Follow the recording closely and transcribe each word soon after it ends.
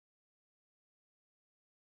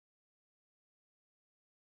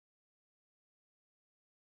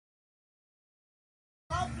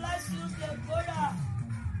Deborah,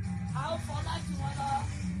 how for that you wanna.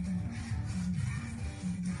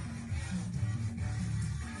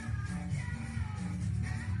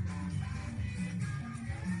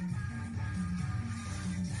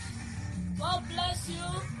 God bless you.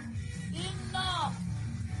 Enough.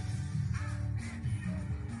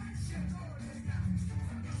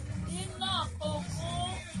 Enough.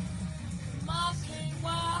 Ogun.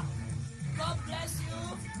 Makiwa. God bless you.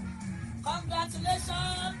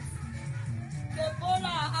 Congratulations.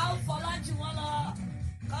 Deborah Alfolajiwala.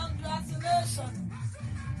 Congratulations.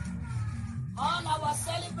 All our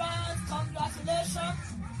celebrants, congratulations.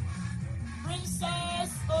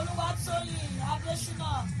 Princess Oluwatoyin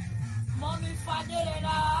Adesina. Mommy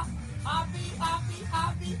Faderera, happy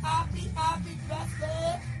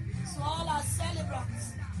birthday to all our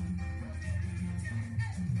celebrants.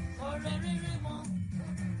 Orerimo,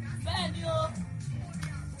 Benio,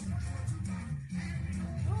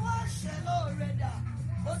 Shelo Reda,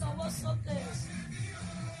 what I was up there.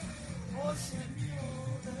 Oh, Shemio,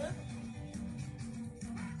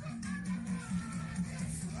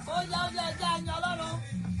 oh, Yalano,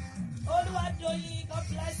 Oluwadoyin, God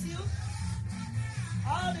bless you.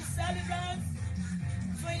 All the celebrants,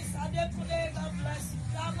 Twins Adekule, God bless you.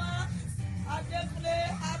 Grandma Adekule,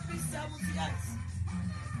 happy 70th.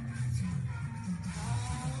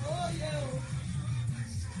 Oh, yeah.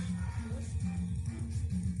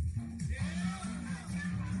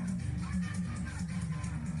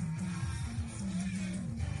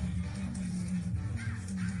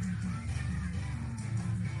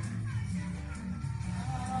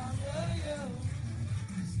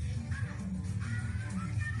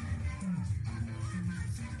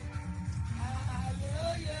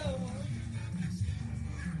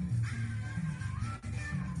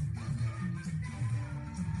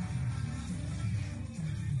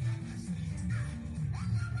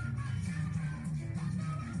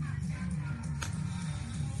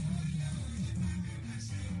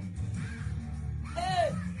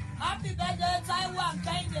 Happy birthday, Taiwan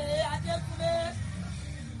Kende Adekule.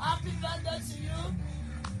 Happy birthday to you.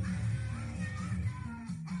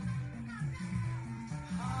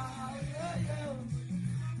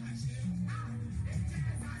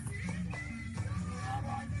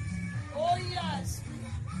 Oh yes.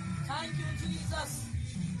 Thank you, Jesus.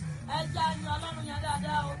 Ẹja ni Ọlọ́run yẹn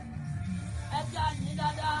dáadáa o. Ẹja ni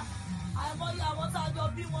dáadáa. Àìmọye àwọn tá a jọ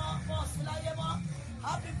bí wọn sí láyé mọ́.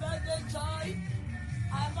 Happy birthday, Joy.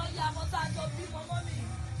 Àìmọye àwọn tá a jọ bí wọn mọ́ mi.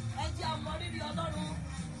 Ẹja àmọ́rírì Ọlọ́run.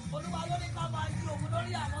 Olúwa ló ní ká máa yìn òun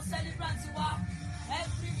lórí àwọn celebrant wa.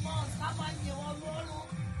 Every month ká máa yìn wọn lọ́rùn.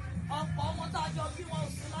 Ọ̀pọ̀ ọmọ tá a jọ bí wọn ò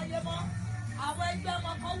sí láyé mọ́. Àwọn ẹgbẹ́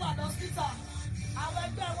wọn kan wà lọ́sítà. Àwọn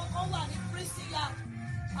ẹgbẹ́ wọn kan wà ní prison yard.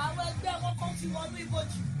 Àwọn ẹgbẹ́ wọn kan ti wọnú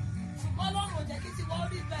ibojì. Ṣùgbọ́n Ọlọ́run ò jẹ́ kí ti wọ́n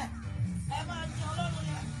rí bẹ́ẹ̀. Ẹ máa yin Ọlọ́run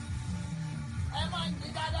yẹn. Ẹ máa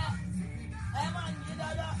yin dáadáa. Ẹ máa yin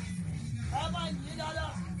dáadáa. Ẹ máa yin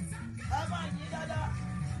dáadáa. Ẹ máa yin dáadáa.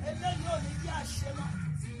 Eléyìí ò ní jẹ́ àṣemọ́.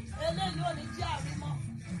 Eléyìí ò ní jẹ́ àrímọ́.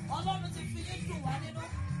 Ọlọ́run ti fi yín dùn wá nínú.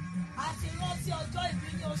 A ti rántí ọjọ́ ìbí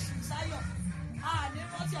ní oṣù Sáyọ̀. A ní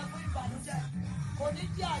rántí ẹ̀fún ìbànújẹ́. Kò ní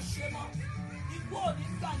jẹ́ àṣemọ́. Ikú ò ní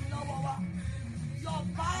gbà ní lọ́wọ́ wa. Your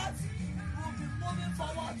path will be moving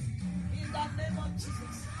forward in the name of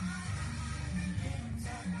Jesus.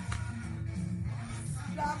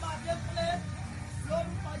 Grandma Adekule,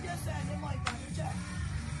 lórúkọ Jésù ẹni mọ ìbànújẹ́.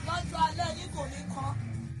 Lọ́jọ́ alẹ́ yín kò ní kan.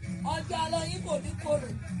 Ọjọ́ alẹ́ yín kò ní korò.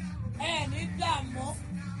 Ẹ ní dààmú.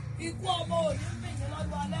 Ikú ọmọ ò ní mì yín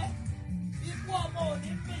lọ́jọ́ alẹ́. Ikú ọmọ ò ní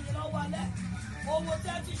mì yín lọ́wọ́ alẹ́. Owó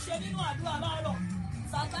tẹ́ ti ṣe nínú àdúrà láàárọ̀.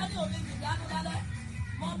 Sàtánì ò ní gbìdánù lálẹ́.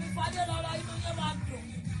 Mọ̀mí Fadé lọ́rọ̀ inú yẹn máa dùn.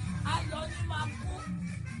 Ayọ̀ yín máa kú.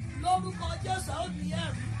 Lórúkọ Jésù ó ní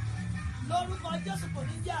ẹ̀rí. Lórúkọ Jésù kò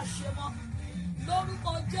ní jẹ́ àṣemọ́.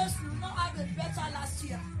 Lórúkọ Jésù not have a better last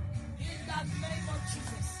year. In the name of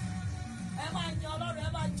Jesus. Ẹ máa yan Ọlọ́run, ẹ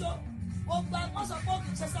máa jó. Gbogbo ẹ̀kọ́ sọ pé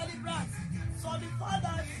òkè ṣe celebrant. So the fact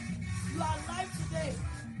that you are alive today,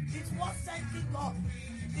 it was thanking God.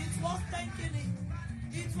 It was thanking Him.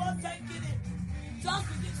 It was thanking Him. Just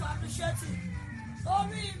begin to appreciate Him.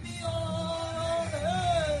 Orí mi o.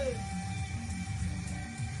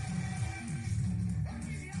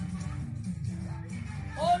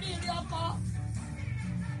 Oríire ọkọ.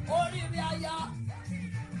 Oríire aya.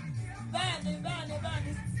 Bẹ́ẹ̀ni.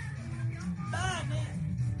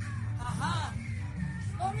 Aha.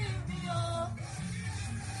 Orí mi o.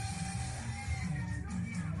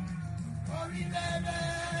 Oríire.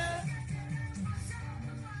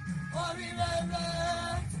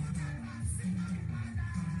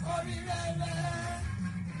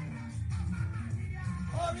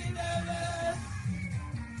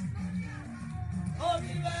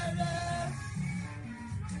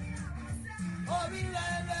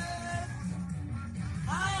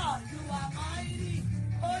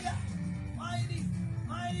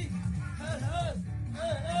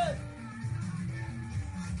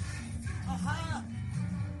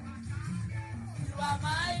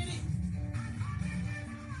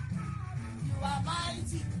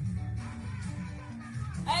 mighty.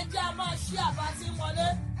 Ẹ jẹ́ a máa ṣí àbá tí wọlé.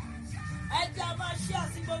 Ẹ jẹ́ a máa ṣí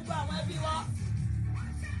àti gbogbo àwọn ẹbí wa.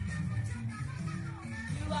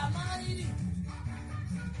 You are mighty.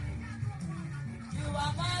 You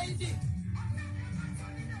are mighty.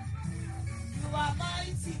 You are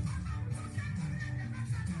mighty.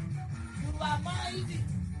 You are mighty.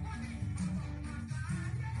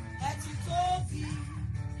 Ẹ ti tóbi.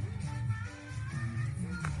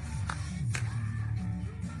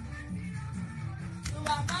 You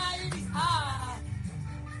are mighty.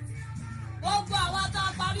 Gbogbo àwọn tá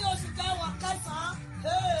a parí oṣù kẹsàn-án.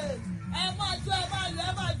 Ẹ máa jó, ẹ máa yọ̀,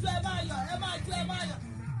 ẹ máa jó, ẹ máa yọ̀, ẹ máa jó, ẹ máa yọ̀.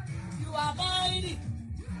 You are mighty.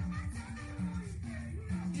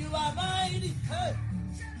 You are mighty.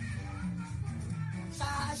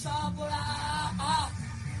 Ṣàṣọ̀bùrà.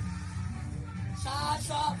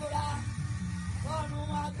 Ṣàṣọ̀bùrà. Ọ̀run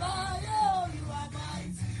àgbáyé o, you are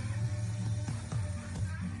mighty.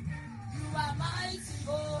 You are mighty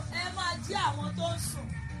o. Ẹ máa jí àwọn tó ń sùn.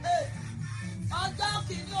 Ọjọ́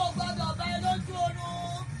kìíní ò gbọ́dọ̀ bá ẹ lójú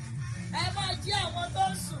oorun. Ẹ máa jí àwọn tó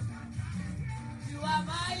ń sùn. You are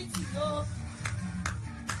mighty o.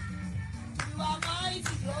 You are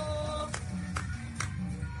mighty o.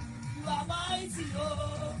 You are mighty o.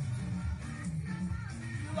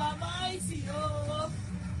 You are mighty o.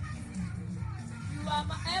 You are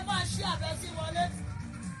ẹ máa ṣí àbẹ̀ sí wọlé.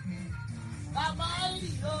 You are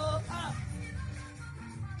mighty o.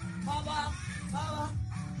 Baba, Baba,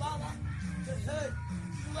 Baba. Hey,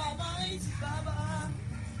 you are mighty, Baba.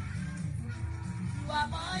 You are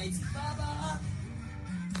mighty, Baba.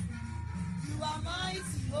 You are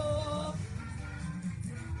mighty, oh.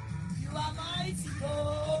 You are mighty,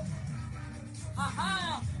 oh.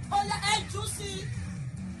 Aha. Oya, ẹ jú sí.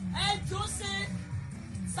 Ẹ jú sí.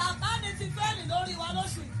 Sàtánì ti fẹ́ẹ̀lì lórí wa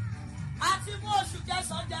lóṣù. A ti mú oṣù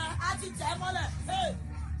kẹsàn-án jẹ, a ti tẹ̀ mọ́lẹ̀. Hey.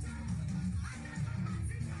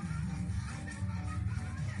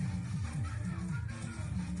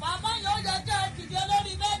 Màmá yóò yẹ kẹ́ ẹ dìde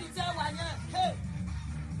lórí bẹ́ẹ̀dì tẹ wà yẹn.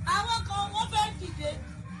 Àwọn kan wọ́n fẹ́ dìde,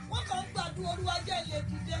 wọ́n kàn ń gbàdúrà Olúwa jẹ́ ilé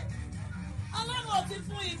dìde. Ọlọ́run ò ti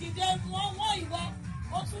fún ìdìde wọ́n ìwọ,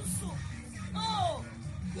 ó tún sùn. No,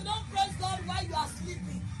 you don't praise God while you are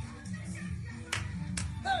sleeping.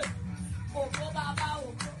 Ògo bàbá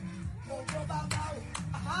ògo, ògo bàbá ògo,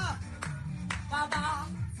 bàbá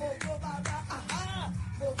ògo bàbá,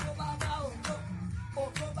 ògo bàbá ògo,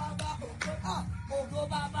 ògo bàbá ògo, ògo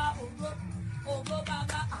bàbá ògo, ògo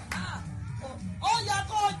bàbá, ó yẹ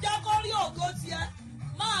kó o jẹ́ kó rí ògo tiẹ̀,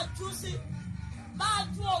 máa tú sí, máa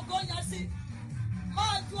tú ògo yẹn sí,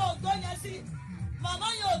 máa tú ògo yẹn sí. Màmá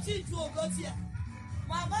yóò tí ì tú ògo tiẹ̀,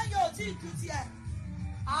 màmá yóò tí ì tú tiẹ̀.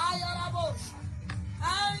 Ayọ̀lábòs,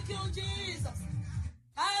 thank you Jesus,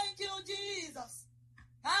 thank you Jesus,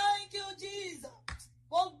 thank you Jesus.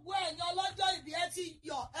 Gbogbo ẹ̀yin ọlọ́jọ́ ìbí ẹ ti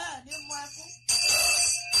yọ̀ ẹ̀ ní mọ ẹkún.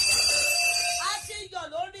 A ti yọ̀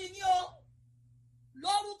lórí yín o.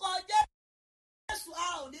 Lórúkọ Jésù a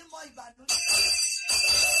ò ní mọ ìbànújẹ́.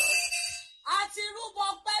 A ti rúbọ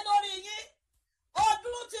pẹ́ lórí yín.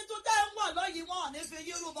 Ọdún tuntun tẹ́ ń wọ̀ lọ́yìí wọn ò ní fi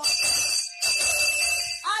yín rúbọ.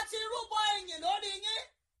 A ti rúbọ ìyìn lórí yín.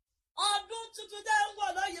 Ọdún tuntun tẹ́ ń wọ̀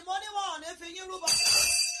lọ́yìí mo ní wọn ò ní fi yín rúbọ.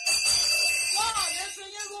 Wọn ò ní fi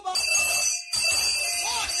yín rúbọ.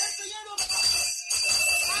 Wọn ò ní fi yín rúbọ.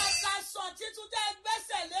 Àkàsọ̀ títún tẹ́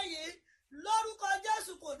gbẹ́sẹ̀ léyìí lórúkọ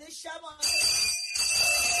Jésù kò ní ṣẹ́ mọ́ yín.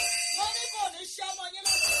 Mo ní kò ní ṣẹ́ mọ́ yín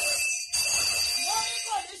lọ́wọ́. Mo ní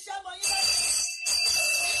kò ní ṣẹ́ mọ́ yín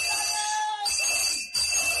lọ́wọ́.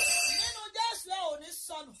 Nínú Jésù ẹ ò ní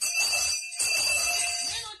sọnù.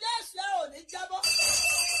 Nínú Jésù ẹ ò ní jábọ́.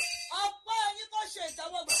 Ọ̀pọ̀ ẹ̀yin kò ṣe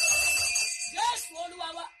ìtẹ́wọ́gbà. Jésù Olúwa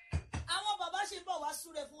wa. Àwọn bàbá ṣì ń bọ̀ wá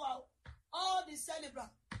súre fún wa o. All the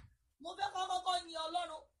celebrants. Mo fẹ́ kọ́kọ́ yin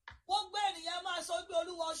Ọlọ́run. Gbogbo ènìyàn máa sọ pé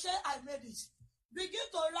Olúwa ṣé I made it. Begin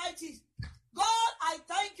to write it. God, I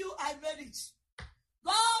thank you, I made it.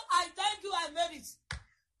 God, I thank you, I made it.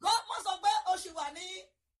 God mọ̀ sọ pé oṣù wà ní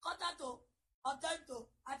kọ́tàtò, ọ̀tẹ́ntò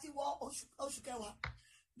àti wọ oṣù kẹwàá.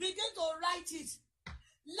 Begin to write it.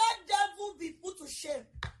 Let devil be put to shame.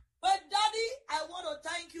 But Daddy, I want to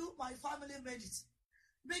thank you, my family made it.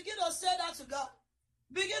 Begin to say that to God.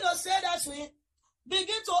 Begin to say that to him.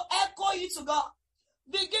 Begin to echo it to God.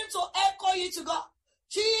 Begin to echo it to God.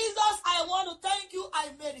 Jesus, I want to thank you,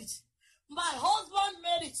 I made it. My husband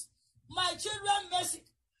made it. My children made it.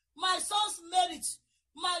 My sons made it.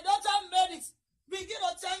 My daughter made it. Begin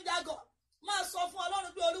to thank that God. Máa sọ fún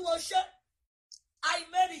Ọlọ́run pé Olúwa ṣé. I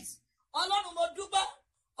made it. Ọlọ́run mo dúpẹ́.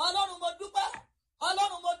 Ọlọ́run mo dúpẹ́.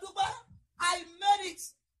 Ọlọ́run mo dúpẹ́. I made it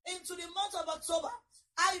into the month of October.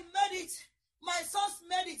 I made it. My sons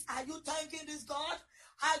made it. Are you thanking this God?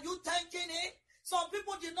 Are you thanking him? Some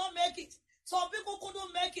people did not make it. Some people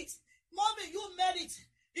couldn't make it. Mommy, you made it.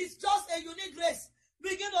 It's just a unique grace.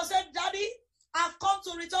 Begin to say, Daddy, I've come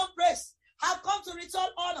to return praise. I've come to return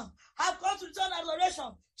honor. I've come to return adoration.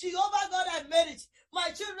 Jehovah God, I made it. My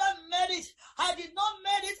children made it. I did not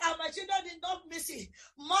make it, and my children did not miss it.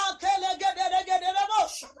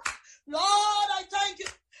 Lord, I thank you.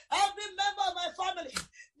 Every member of my family,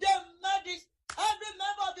 they made it. Every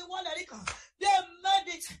member of the one Erika, they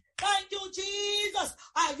made it. Thank you, Jesus.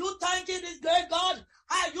 Are you thanking this great God?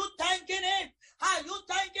 Are you thanking him? Are you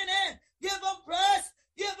thanking him? Give him praise.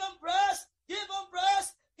 Give him praise. Give him praise.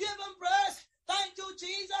 Give him praise. Thank you,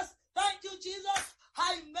 Jesus. Thank you, Jesus.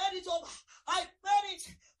 I made it over. I made it.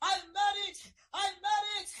 I made it. I made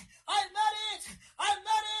it. I made it. I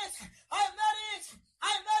made it. I made it.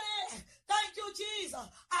 I made it. Thank you, Jesus.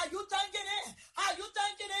 Are you thanking him? Are you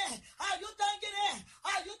thanking him? Are you thanking him?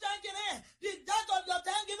 Are you thanking him? The death of your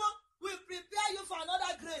thanksgiving will prepare you for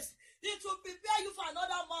another grace. It will prepare you for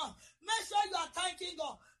another month. Make sure you are thanking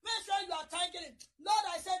God. Make sure you are thanking him. Lord,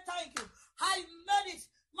 I say thank you. I made it.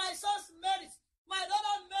 My sons made it. My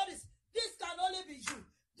daughter made it. This can only be you.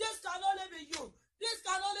 This can only be you. This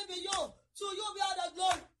can only be you. To you be all the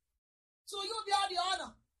glory. To you be all the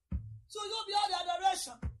honor. To you be all the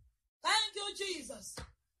adoration. Thank you, Jesus.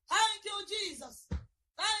 Thank you, Jesus.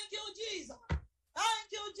 Thank you, Jesus. Thank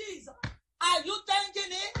you, Jesus. Are you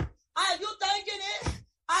thanking him? Are you thanking him?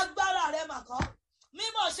 Agbára rẹ̀ mà kọ́.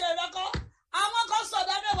 Mímọ̀ ṣe rẹ̀ kọ́. Àwọn kan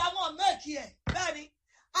sọ̀dá mẹ́wàá wọn méèkì ẹ̀. Bẹ́ẹ̀ni,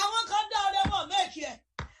 àwọn kan dá ọrẹ wọn méèkì ẹ̀.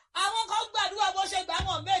 Àwọn kan gbàdúrà bó ṣe gbà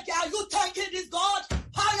wọn méèkì. Are you thanking this God?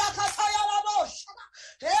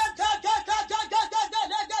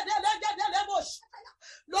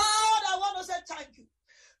 Lord, I want to say thank you.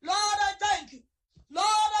 Lord, I thank you. Lord,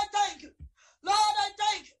 I thank you. Lord, I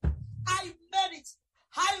thank you. I made it.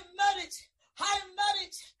 I made it. I made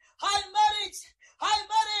it. I made it. I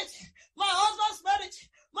made it. My husband's made it.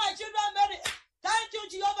 My children made it. Thank you,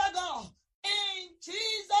 Jehovah God. In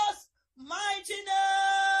Jesus' mighty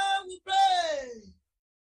name we pray.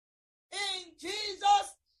 In Jesus'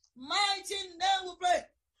 mighty name we pray.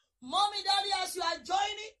 Mommy, Daddy, as you are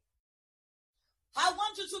joining, I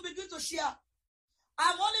want you to begin to share.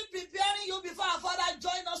 I'm only preparing you before our Father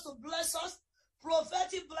join us to bless us.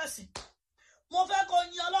 Prophetic blessing. Mo fẹ́ kó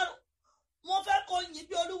yìn Ọlọ́run. Mo fẹ́ kó yìn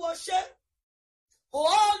bí Olúwa ṣe.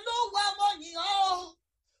 Olúwa mo yìn ọ́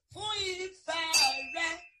fún ìfẹ́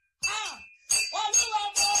rẹ̀. Olúwa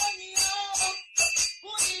mo yìn ọ́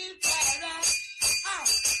fún ìfẹ́ rẹ̀.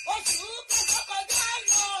 Oṣù kẹsàn-án kọjá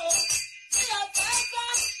lọ ní afẹ́fẹ́.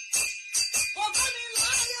 Kò gbé mi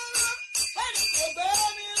láyé lọ, bẹ́ẹ̀ni kò gbé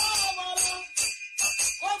mi lọ́wọ́ lọ.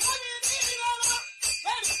 Kò gbé mi ní lọ́wọ́,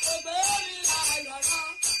 bẹ́ẹ̀ni kò gbé mi láyọ̀ lọ.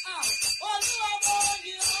 Olúwa mo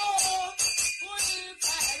yìn ọ́ fún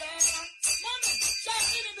ìfẹ́ rẹ̀. Mọ́mí, ṣé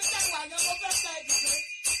kí ni bí kẹ́ wà yẹn mo fẹ́ fẹ́ dìde?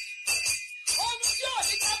 Ohun tí ò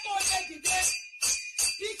ní ká kó lè dìde.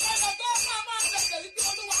 Ìkẹlẹ̀ tó máa bẹ̀rẹ̀ wípé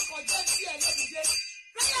Olúwa kò jẹ́ sí ẹ̀ lè dìde.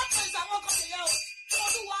 Prayer praise àwọn kan nìyẹn o.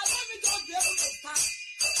 Olúwa lẹ́mí tó gbé ewu lè ta.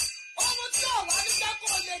 Ohun tí ò wá ní ká kó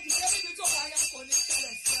lè dìde níbi tó wà yẹn kò ní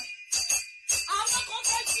ṣẹlẹ̀ sí ẹ. Àwọn kan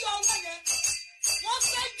fẹ́ jí ọwọ́ yẹn. Wọ́n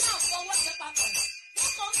fẹ́ gbé àwọn ọwọ́ yẹn papọ̀.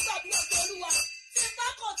 Wọ́n kàn ń gbàdúrà pé Olúwa tí bá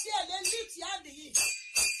kàn tí ẹ̀ lè lift hand yìí.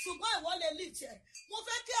 Ṣùgbọ́n ìwọ lè lift ẹ̀. Mo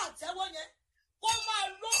fẹ́ kí àtẹ́wọ́ yẹn kó máa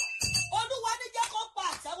ró. Olúwa ní jẹ́ kó pa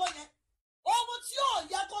àtẹ́wọ́ yẹn. Ohun tí ò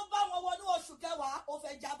yẹ kó bá wọn wọnú oṣù kẹwàá ó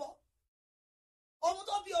fẹ́ jábọ́. Ohun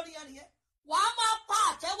tó bí orin yẹn nìyẹn. Wàá máa pa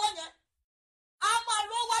àtẹ́wọ́ yẹn. A máa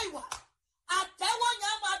lọ́wọ́ ìwà. Àtẹ́wọ́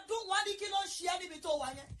yẹn máa dùn wọ́n ní kí ló ń ṣe ẹ́ níbi tó wà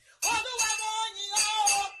yẹn. Olúwa mo yìn ọ́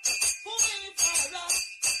fún ìfẹ́ rẹ̀.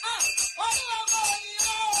 Olúwa mo yìn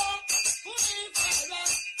ọ́ fún ìfẹ́ rẹ̀.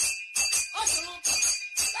 Ọ̀ṣun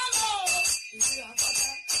lọ́wọ́ ìrìn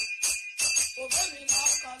àkọ́kọ́. Ògbé mi náà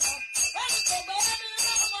kọ̀ lọ. Bẹ́ẹ̀ni kò gbé mi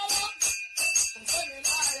lọ́wọ́ lọ. Ògbé mi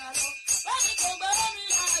láyà lọ. Bẹ́ẹ̀ni kò gbé mi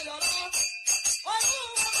láyà lọ.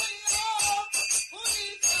 Olúwa mo yìn ọ́ fún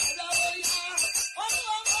ìfẹ́ rẹ̀ oyà.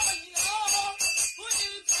 Olúwa mo yìn ọ́ fún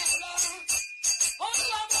ìfẹ́ rẹ̀.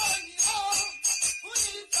 Olúwa mo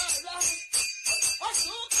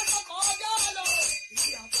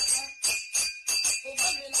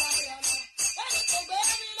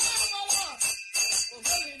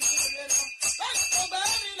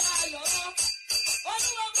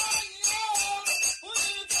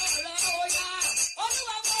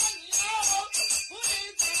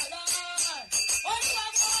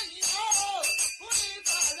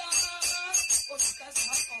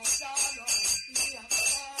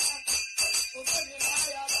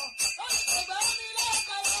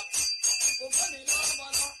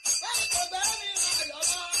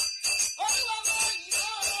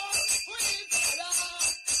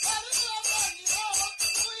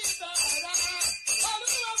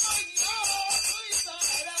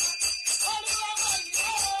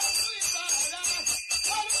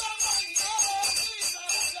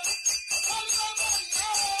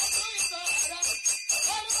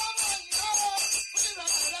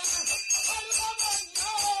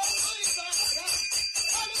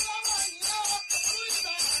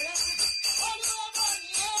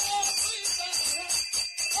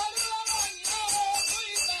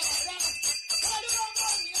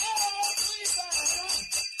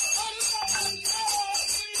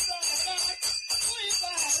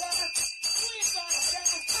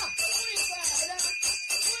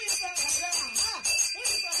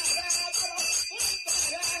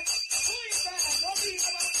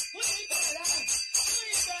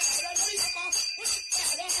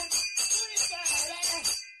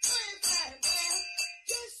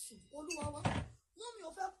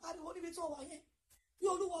níbi tó wà yẹn bí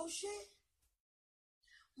Olúwa ó ṣe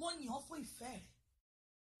mo yìn ọ́ fún ìfẹ́ rẹ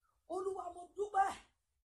Olúwa mo dúpẹ́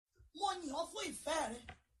mo yìn ọ́ fún ìfẹ́ rẹ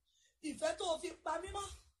ìfẹ́ tó fi pa mí mọ́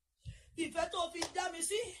ìfẹ́ tó fi dá mi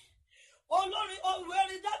sí olórin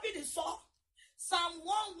olùwẹ̀rí Dáfídì sọ Psalm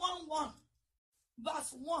 111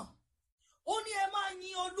 verse 1 ó ní ẹ máa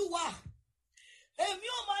yin Olúwa èmi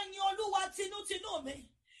ò máa yin Olúwa tinútinú mi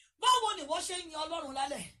báwo ni wọ́n ṣe yin Ọlọ́run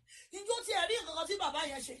lálẹ́ ìjọ tí ẹ rí nǹkan tí bàbá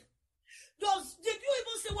yẹn ṣe did you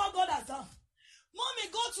even see what God has done? Mommy,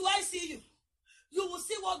 go to ICU. You will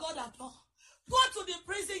see what God has done. Go to the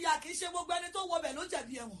prison yard. Kì í ṣe gbogbo ẹni tó wọ bẹ̀ ló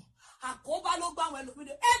jẹ̀bi ẹ̀wọ̀n. Àkóbá ló gbá àwọn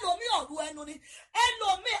ẹlòmíì. Ẹlòmíì ọ̀rọ̀ ẹnu ni.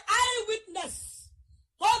 Ẹlòmíì eyewitness.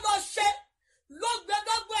 Tó lọ ṣe ló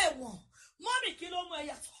gbẹdọ́gbọ̀ ẹ̀wọ̀n. Mommy, kí ló mú ẹ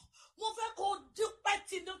yàtọ̀? Mo fẹ́ kó dúpẹ́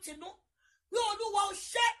tinútinú. Bí Olúwa ó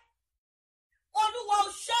ṣe. Olúwa ó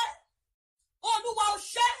ṣe. Olúwa ó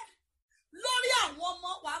ṣe. Lórí àwọn ọmọ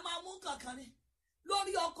wàá máa mú kankan ni.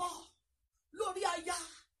 Lórí ọkọ. Lórí aya,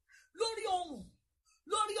 lórí ohùn,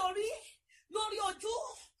 lórí orí, lórí ojú,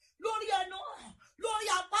 lórí ẹnu, lórí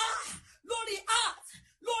apá, lórí heart,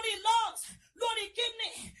 lórí lungs, lórí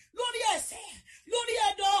kidney, lórí ẹsẹ̀, lórí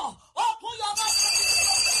ẹ̀dọ̀, open your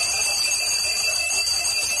mouth.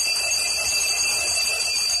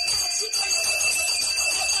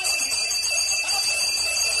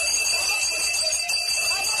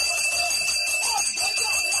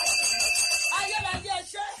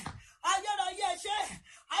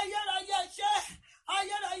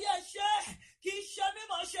 Ayérayé ṣe kì í ṣe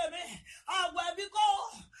mímọ̀ ṣe mi àwẹ̀ mi kọ́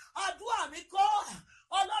àdúrà mi kọ́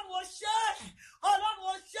Ọlọ́run ó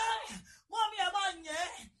ṣe wọ́n mi ẹ̀ máa yẹ̀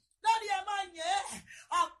lórí ẹ̀ máa yẹ̀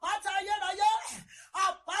àpáta ayérayé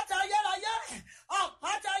àpáta ayérayé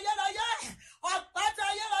àpáta ayérayé àpáta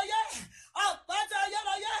ayérayé àpáta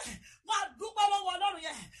ayérayé máa dúpẹ́ lọ́wọ́ Ọlọ́run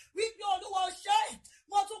yẹn wípé Olúwa ó ṣe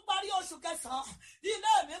mo tún parí oṣù kẹsàn-án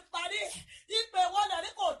ilé mi parí ìpè wọlé ní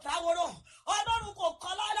kò dáwọ́rọ̀ Ọlọ́run kò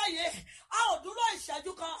kọ́ láláyé a ò dúró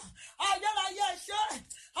ìṣẹ́jú kan ayérayé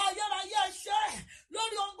ṣe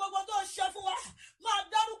lórí ohun gbogbo tó ṣe fún wa máa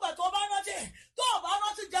dárúkọ tó bá rántí tó bá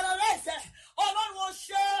rántí jẹrẹrẹ ẹsẹ Ọlọ́run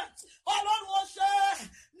ó ṣe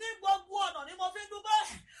ní gbogbo ọ̀nà ni mo fi dúpẹ́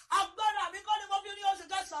agbára mi kọ́ ni mo fi rí oṣù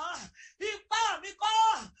kẹsàn-án ipá mi kọ́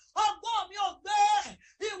ọgbọ́n mi ò gbé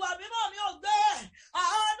ìwà mímọ́ mi ò gbé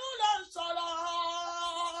àánú ló ń sọ̀rọ̀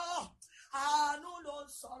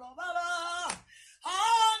bàbá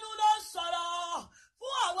àánú ló ń sọ̀rọ̀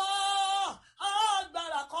fún àwọn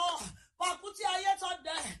agbára kan pàkútí ayé tó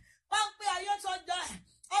dẹ pápẹ́ ayé tó dẹ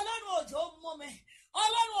Ọlọ́run òjò mú mi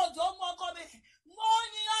Ọlọ́run òjò mú ọkọ mi mo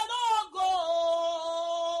yin ológo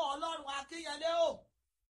Ọlọ́run Akínyẹlé o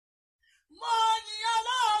mo yin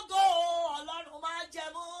ológo Ọlọ́run máa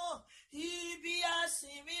jẹ̀mú ibi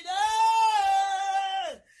ẹ̀sìn mi dé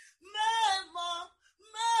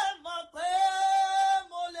mẹ́mọ̀ pé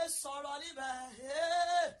mo lè sọ̀rọ̀ níbẹ̀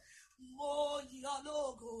mo yin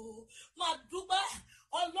ológo máa dúpẹ́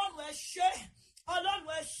Ọlọ́run ẹ ṣé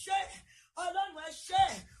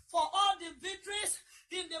for all the victories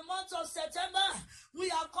in the month of September.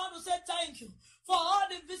 We are come to say thank you for all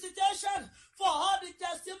the visitation, for all the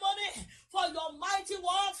testimony, for your mighty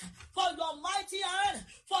works, for your mighty hand,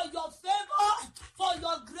 for your favor, for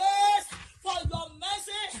your grace, for your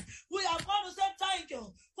mercy. We are going to say thank you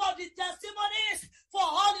for the testimonies, for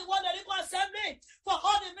all the one that equal assembly, for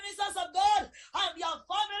all the ministers of God and their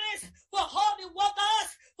families, for all the workers,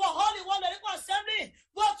 for all the one that equal assembly,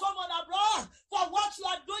 both home and abroad, for what you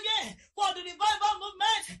are doing, for the revival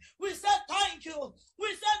movement. We say thank you. We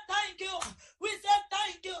say thank you. We say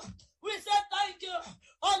thank you. We say thank you.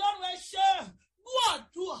 Ọlọ́run ẹ ṣé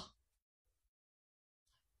gbàdúrà.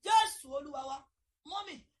 Jésù Olúwa wa.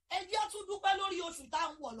 Mọ́mì, ẹ jẹ́ tún dúpẹ́ lórí oṣù tá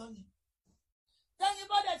ń wọ̀ lọ́yìn. Tẹ́yìn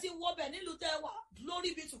bá dẹ̀ ti wọ bẹ̀ nílùú tẹ́ wà,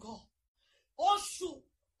 glory be to God. Oṣù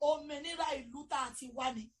òmìnira ìlú tá a ti wá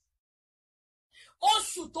ni.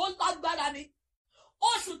 Oṣù tó lágbára ni.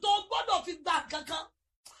 Oṣù tó gbọ́dọ̀ fi gbà kankan.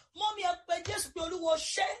 Mọ́mì ẹ pé Jésù pé Olúwa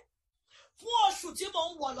ṣé fún oṣù tí mò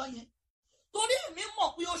ń wọ̀ lọ́yìn. Torí mi mọ̀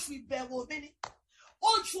pé oṣù ìbẹ̀wò mi ni.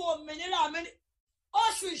 Oṣù òmìnira mi ni.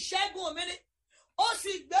 Oṣù ìṣẹ́gun mi ni. Oṣù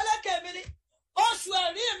ìgbélékè mi ni. Oṣù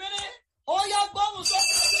ẹ̀rí mi ni. Ó yá gbóhùn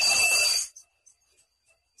sókè.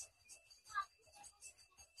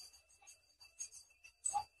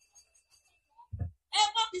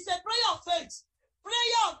 It's a prayer of faith.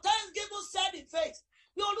 Prayer of thanksgiving said in faith.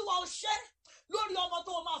 Bí Olúwa ó ṣé lórí ọmọ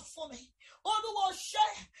tó máa fún mi. Olúwa ó ṣé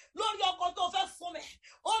lórí ọkọ tó fẹ́ fún mi.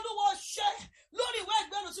 Olúwa ó ṣé lórí ìwé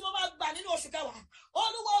ìgbẹ́nu tí mo máa gbà nínú oṣù kẹwàá.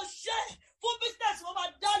 Olúwa ó ṣé fún business mo máa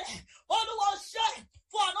dálẹ̀. Olúwa ó ṣé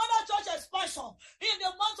for another church expansion in the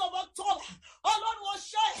month of October. Ọlọ́run ó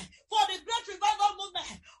ṣé for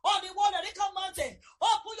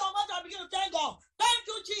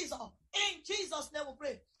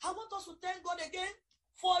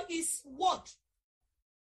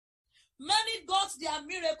Many got their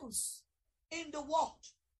miracles in the world.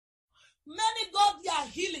 Many got their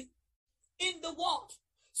healing in the world.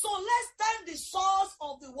 So let's thank the source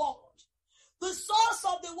of the world. The source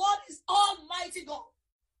of the world is Almighty God.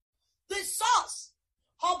 The source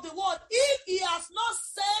of the world. If he has not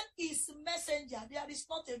sent his messenger, there is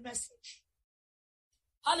not a message.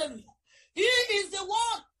 Hallelujah. He is the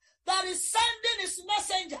one that is sending his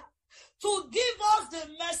messenger to give us the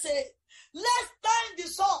message. Let's thank the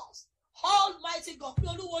source, Almighty God,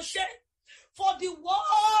 for the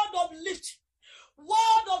word of lift,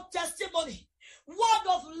 word of testimony, word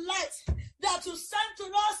of light that you sent to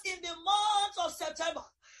us in the month of September.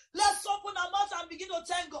 Let's open our mouth and begin to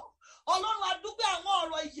thank God. Ọlọ́run a dúpẹ́ àwọn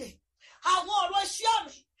ọ̀rọ̀ ìyè, àwọn ọ̀rọ̀ iṣẹ́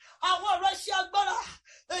àmì, àwọn ọ̀rọ̀ iṣẹ́ agbára,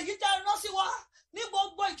 èyí tẹ́ ẹ rán sí wa ní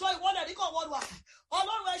gbogbo ìjọ ìwọ́lẹ̀ ní kan wọ́n wà.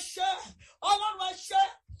 Ọlọ́run ẹ ṣé, Ọlọ́run ẹ ṣé,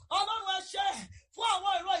 Ọlọ́run ẹ ṣé fún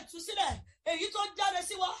àwọn ìró ìtúsílẹ̀ èyí tó jáde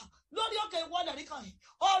sí wa lórí òkè ìwọ́lẹ̀ ní kan yìí.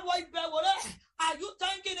 Ọ̀rọ̀ ìbẹ̀wò rẹ̀, are you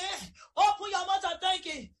thanking it? Open your mouth and thank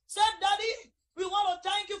him. Say, Daddy, we want to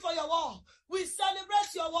thank you for your word. We celebrate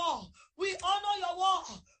your word. We honor your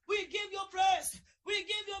word. We give you praise. We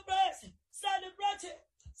give you praise. Celebrate it.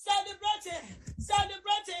 Celebrate it.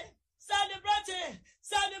 Celebrate it. Celebrate it.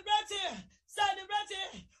 Celebrate it. Celebrate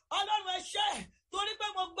it. Ọlọ́run ẹ ṣé torí pé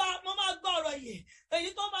mo máa gbọ́ ọ̀rọ̀ yìí. Èyí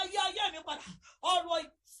tó máa yí ayé mi padà. Ọ̀rọ̀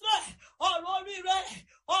ìfẹ́, ọ̀rọ̀ oríire,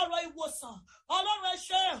 ọ̀rọ̀ ìwòsàn. Ọlọ́run ẹ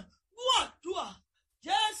ṣé. Gbàdúrà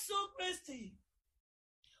Jésù Kristi.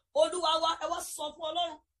 Olúwa wa ẹ wá sọ fún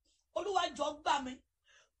Ọlọ́run. Olúwa jọ̀ọ́ gbà mí.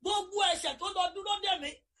 Gbogbo ẹ̀ṣẹ̀ tó lọ dúró dè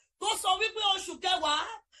mí. Tó sọ wípé oṣù kẹwàá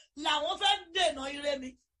làwọn fẹ́ dènà ire mi.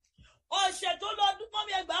 Ọ̀ṣẹ̀ tó lọ dúró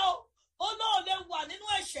mi ẹgbàá o. Ó náà lè wà nínú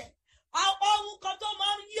ẹ̀ṣẹ̀. Ohun kan tó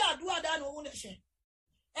máa ń yí àdúrà dànù òun ẹ̀ṣẹ̀.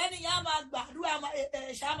 Ẹnìyàn á máa gbàdúrà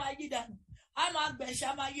ẹ̀ṣẹ̀ á máa yí dànù. Á máa gbẹ̀ṣẹ̀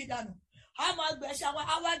á máa yí dànù. Á máa gbẹ̀ṣẹ̀ àwọn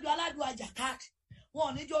awájú aládùn àjàkáàdì. Wọn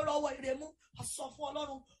ò ní jó rọ́wọ́ ire mú. A sọ fún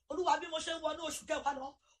Ọlọ́run. Olúwa bí mo ṣe ń wọnú oṣù kẹwàá lọ.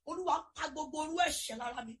 Olúwa pa gbogbo orú ẹ̀ṣẹ̀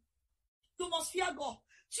lára mi. You must fear God.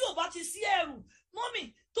 Tí o bá ti sí ẹ̀rù, mọ́mì,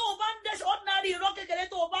 tó o bá ń dẹ́ṣẹ̀ ordinary irọ́ kékeré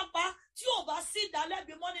tó o bá pa, tí o bá sí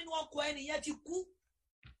ìdálẹ́bi mọ́ nínú ọkọ̀ ẹnìyẹn ti kú.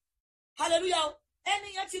 Hallelujah.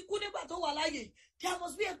 Ẹnìyẹn ti kú nígbà tó wà láyé. There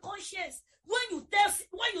must be a conscience. When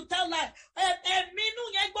you tell lie, ẹ̀mí inú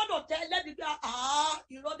yẹn gbọ́dọ̀ tẹ́ lẹ́bi pé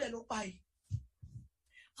irọ́ dẹ̀ ló pa yìí.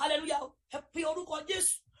 Hallelujah. Ẹ pe orúkọ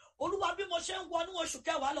Jésù. Olúwa bí mo ṣe ń wọnú oṣù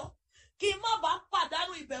kẹwàá lọ, kí n má bàa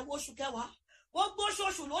pàdánù ìbẹ̀wò oṣù kẹwàá. Gbogbo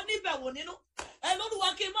oṣooṣù ló ní ìbẹ̀wò nínú. Olúwa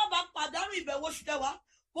kí n má bàa pàdánù ìbẹ̀wò oṣù kẹwàá.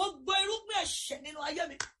 Gbogbo irúgbìn ẹ̀ṣẹ̀ nínú ayé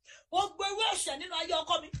mi. Gbogbo irú ẹ̀ṣẹ̀ nínú ayé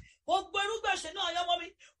ọkọ mi. Gbogbo irúgbìn ẹ̀ṣẹ̀ nínú ayé ọmọ mi.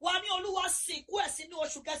 Wà ní Olúwa sìnkú ẹ̀ sínú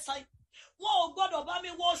oṣù kẹsàn-án. Wọn ò gbọ́dọ̀ bá mi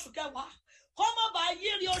wọ oṣù kẹwàá. Kọ́ má bàa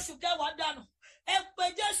yírí oṣù kẹwàá dànù. Ẹ pe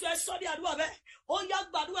Jésù ẹ sọ ní àdúrà bẹ́ẹ̀. Ó yá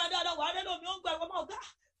gbàdúrà dáadáa wà á lẹ́nu mi ó ń gbàdúrà máa gbà.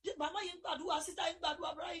 Màmá yìí ń gbàdúrà, sísá yìí ń gbàdúrà,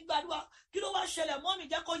 bàbá yìí ń gbàdúrà. Kí ló wá ṣẹlẹ̀ mọ́ mi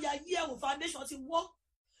jẹ́ kó ya yí ẹ̀wò foundation ti wọ́.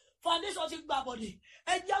 Foundation ti gbà bọ̀dẹ̀.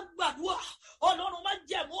 Ẹ jẹ́ gbàdúrà. Ọlọ́run má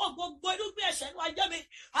jẹ́ mú gbogbo irúgbìn ẹ̀ṣẹ̀ nínú ayé mi.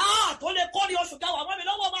 Tó lè kọ́ ní oṣù kẹwàá mọ́ mi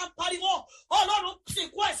lọ́wọ́ máa pariwo. Ọlọ́run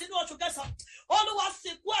sìnkú ẹ̀ sínú oṣù kẹsàn-án. Olúwa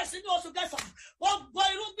sìnkú ẹ̀ sínú oṣù kẹsàn-án. Gbogbo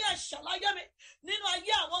irúgbìn ẹ̀ṣẹ̀ láyé mi. Nínú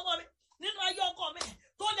ayé àwọn ọmọ mi. Nínú ayé ọkọ mi.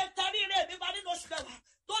 Tó lè tarí ire mi bá nínú oṣù kẹwàá.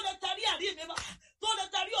 Tó lè tarí àrí mi bá. Tó lè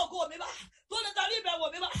tarí ògo mi bá. Tó lè tarí ìbẹ̀wò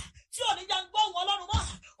mi bá. Tí ò ní já gbọ́ òun Ọlọ́run mọ́.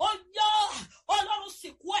 Ó yá Ọlọ́run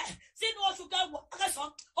sìnkú ẹ̀ sínú oṣù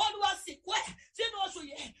kẹsàn-án. Olúwa sìnkú ẹ̀ sínú oṣù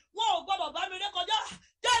yẹn. Wọn ò gbọdọ̀ bá mi rékọjá.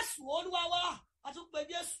 Jésù Olúwa wa. Àtúnpè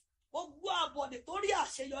Jésù. Gbogbo àbọ̀dè tó rí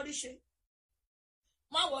àṣeyọrí ṣe.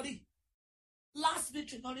 Má wọrí. Last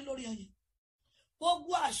victory náà rí lórí ẹ̀yìn.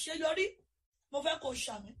 Gbogbo àṣeyọrí. Mo fẹ́ kó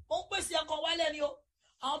ṣàmì. Ó ń pèsè ẹ̀kọ́ wálé ni o.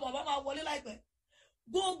 Àwọn bàbá máa wọlé láìpẹ́.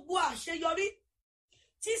 Gbogbo àṣeyọrí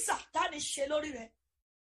tí Sátánì ṣe lórí rẹ̀.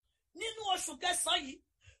 Nínú oṣù kẹsàn-án yìí,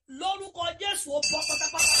 lórúkọ Jésù ó bọ́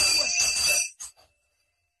pátápátá lọ́wọ́ ẹ̀.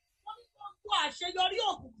 Wọ́n ní gbogbo àṣeyọrí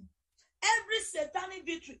òkùnkùn. Every satanic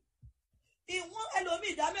victory. Ìwọ̀n ẹlòmíì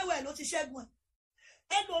ìdámẹ́wàá ẹ̀ ló ti ṣẹ́gun ẹ̀.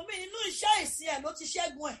 Ẹlòmíì nínú iṣẹ́ ìsìn ẹ̀ ló ti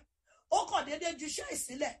ṣẹ́gun ẹ̀. Ó kàn déédéé ju iṣẹ́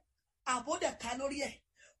ìsìnlẹ̀. Àbódẹ̀ ká lórí ẹ̀.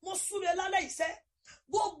 Mo súre lálẹ́ ìṣẹ́.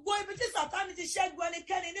 Gbogbo ibi tí Sátánì ti ṣẹ́gun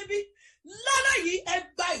ẹnikẹ́ni níbí. Lálẹ́ yìí ẹ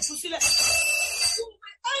gba ìtúsílẹ̀. You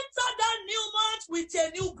will enter that new month with a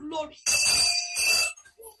new glory.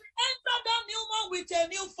 You will enter that new month with a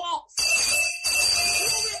new force.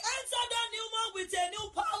 You will enter that new month with a new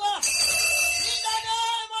power. In the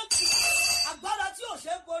name of Jesus. Agbára tí ò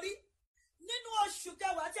ṣe é borí. Nínú oṣù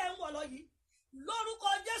kẹwàá tí ẹ ń wọ̀ lọ yìí. Lórúkọ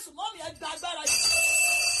Jésù mọ́mì ẹ gba agbára yìí.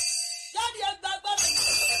 Jáde ẹ gba agbára yìí.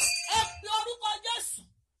 Ẹ pe orúkọ Jésù.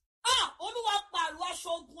 Olúwa pààrọ̀ aṣọ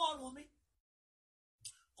ogun ọrùn mi.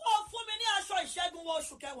 Kó fún mi ní aṣọ ìṣẹ́gun wọ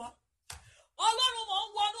oṣù kẹwàá. Ọlọ́run mò ń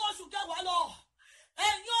wọnú oṣù kẹwàá lọ.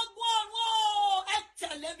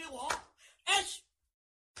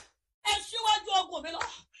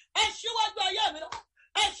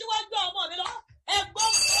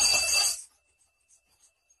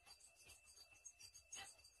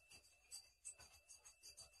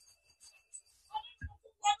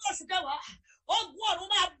 oṣù kẹwàá ogun ọ̀run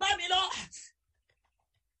máa bá mi lọ.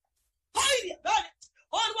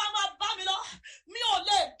 Olúwa máa bá mi lọ, mi ò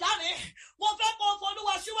lè dání, mo fẹ́ kó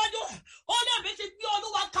fọlúwa síwájú, ó lè mi ti gbé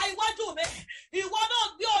Olúwa ka iwájú mi, ìwọ náà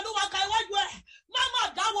gbé Olúwa ka iwájú ẹ̀, má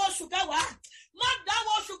dáwọ́ oṣù kẹwàá, má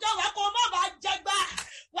dáwọ́ oṣù kẹwàá kó má bàa jẹgbà,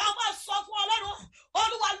 wà á máa sọ fún Ọlọ́run,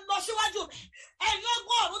 Olúwa lọ síwájú mi, ẹ̀yin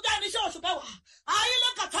ogun ọ̀run dá níṣẹ́ oṣù kẹwàá,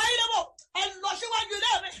 ayélujára ayélujára, ẹ lọ síwájú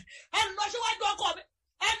ilé mi, ẹ lọ síwájú ọkọ mi,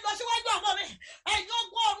 ẹ lọ síwájú ọmọ mi, ẹ̀yin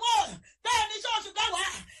ogun ọ̀run dá níṣẹ́ oṣù kẹwàá,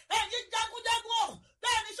 ẹ̀yin jagunjagun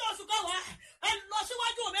bẹ́ẹ̀ ni ṣọ́ọ̀ṣù kẹwàá ẹ lọ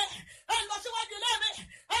síwájú mi, ẹ lọ síwájú ilé mi,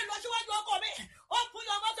 ẹ lọ síwájú ọkọ mi, open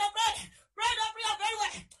your mouth and pray, pray the prayer very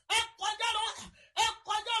well, ẹ kọjá lọ, ẹ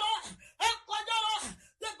kọjá lọ, ẹ kọjá lọ.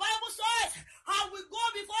 The Bible says, I will go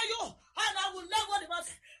before you and I will level the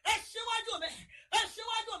mountain. Ẹ síwájú mi, ẹ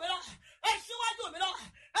síwájú mi lọ, ẹ síwájú mi lọ,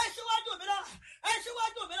 ẹ síwájú mi lọ, ẹ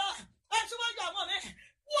síwájú mi lọ, ẹ síwájú àwọn mi.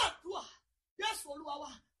 Wàdùà Jésù Olúwa wa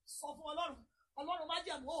sọ fún Ọlọ́run, Ọlọ́run má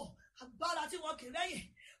jẹ̀mú o. Agbára tí wọn kì í lẹ́yìn,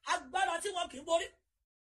 agbára tí wọn kì í borí,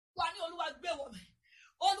 wà ní Olúwa gbé wọ̀ mí,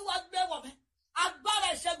 Olúwa gbé wọ̀ mí, agbára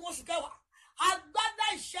ìṣẹ́gun oṣù kẹwàá, agbádá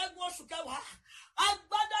ìṣẹ́gun oṣù kẹwàá,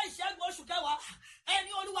 agbádá ìṣẹ́gun oṣù kẹwàá,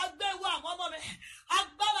 ẹni Olúwa gbé wọ̀ àwọn ọmọ mi,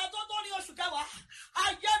 agbára tó tó ní oṣù kẹwàá,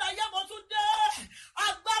 ayérayé mo tún dé,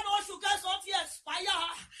 agbára oṣù kẹsàn-án ti expire,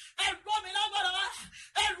 ẹ̀rọ mi lágbára,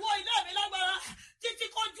 ẹ̀rọ ilé mi lágbára, títí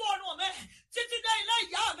kọjú ọ̀run mi, títí dé ilé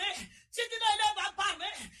ìyá mi, títí dé ilé bàbá mi,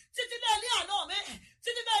 títí dé ilé àná mi,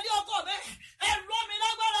 títí dé ilé ọkọ mi, ẹ̀rọ mi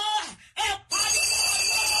lágbára, ẹ̀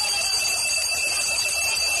pariwo.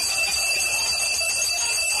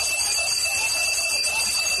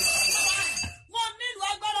 Wọ́n nílò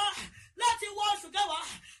agbára láti wọ oṣù kẹwàá,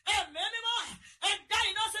 ẹ̀mí mímọ́, ẹ̀ dá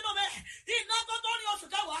iná sínú mi, iná tó tó ní oṣù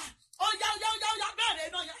kẹwàá, ó yá bẹ̀rẹ̀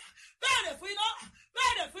iná yẹn, bẹ̀rẹ̀ fún iná,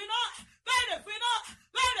 bẹ̀rẹ̀ fún iná, bẹ̀rẹ̀ fún iná,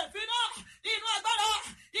 bẹ̀rẹ̀ fún iná, inú agbára,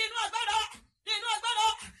 inú agbára, inú agbára,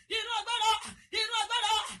 inú agbára, inú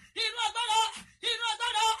agbára, inú agbára, inú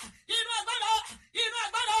agbára, inú agbára, inú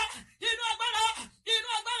agbára, inú agbára, inú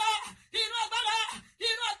agbára, inú agbára,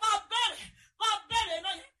 inú agbára, máa bẹ̀rẹ̀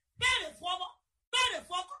iná yẹn, bẹ̀rẹ̀ fún ọmọ, bẹ̀rẹ̀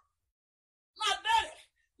fún ọkọ, máa bẹ̀rẹ̀,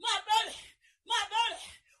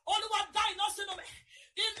 Olúwa dá iná sínú mi,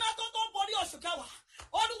 iná tó tó borí oṣù kẹwàá,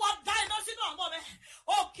 Olúwa dá iná sínú ọmọ mi,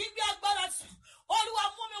 òkì bí agbára sùn, Olúwa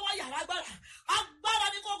mú mi wọ yàrá agbára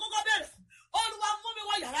ni kò kọ́kọ́ bẹ̀rẹ̀, Olúwa mú mi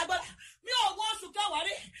wọ yàrá agbára, mi ò wọ oṣù kẹwàá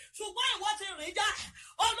rí, ṣùgbọ́n ìwọ ti rìn já,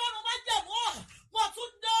 Ọlọ́run má jẹ̀mú, mo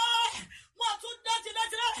tún dé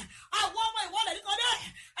tilẹ̀tilẹ̀, àwọn ọmọ ìwọlẹ̀ ní kan dé,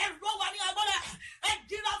 ẹ̀rọ wa ní agbára, ẹ̀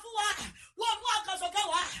dira fún wa, wọ́n mú àkàsọ̀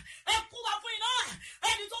kẹwàá, ẹ̀ kú wa fún iná,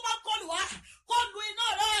 ẹni tó bá kọlù wa, kó lu iná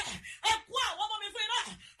rẹ̀, ẹ̀ kú àwọn ọmọ mi fún iná,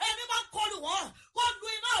 ẹni bá kọlù wọn, kó lu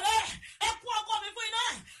iná rẹ̀, ẹ̀ kú ọkọ mi fún iná,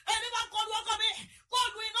 ẹni bá kọlù ọkọ mi, kó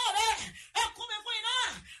lu iná rẹ̀, ẹ̀ kú mi fún iná,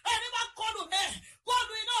 ẹni bá kọlù mi, kó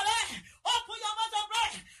lu iná rẹ̀, open your mouth and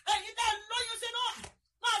pray, ẹ̀yin tẹ́ lóyún sínú,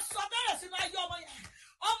 máa sọ bẹ́rẹ̀ sínú ayé ọmọ yẹn,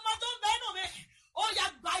 ọmọ tó ń bẹ́ẹ̀ nù mi, ó yá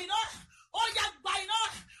gba iná, ó yá gba iná,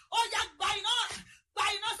 ó yá gba iná, gba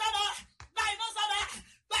iná sábà, gba iná sábà,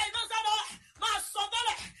 gba iná sábà, máa sọ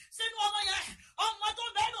bẹ́rẹ̀ sínú ọmọ yẹn, ọmọ tó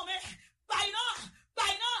ń bẹ́ẹ̀ nù mi, gba iná, gba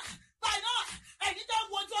iná, gba iná, ẹ̀yin tẹ́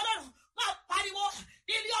wojú Ọlọ́run, máa pariwo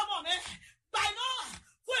ilé ọmọ mi, gba iná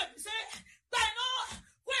fún èbíṣẹ́, gba iná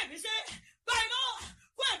fún èbíṣẹ́, gba iná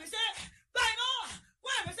fún èbíṣẹ́, gba iná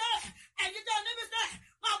fún èbíṣẹ́, ẹ̀yin tẹ́ níbíṣẹ́,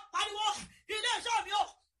 máa pariwo ilé iṣẹ́ mi o,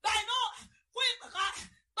 gba iná fún ìpàkà,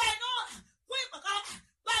 gba iná fún ìpàkà,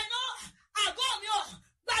 gba iná àgọ́ mi o,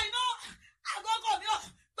 gba iná àgọ́ ọkọ mi o,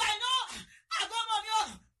 gba iná àgọ́ ọmọ mi o,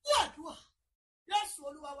 wàdùà Jésù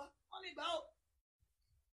Olúwa wa, wọ́n mi gbà o.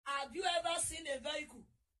 Have you ever seen a vehicle?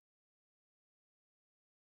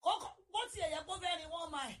 Bó ti ẹ̀yẹ kó fẹ́ rin 1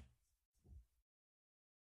 mile,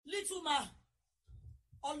 little mile,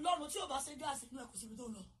 Ọlọ́run tí ò bá ṣe gáàsì inú ẹ̀ kò síbi tó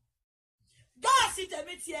lọ. Gáàsì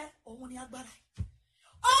tẹ̀mí tiẹ̀, òun ni agbára.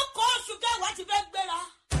 Ọkọ̀ oṣù kẹwàá ti fẹ́ gbéra,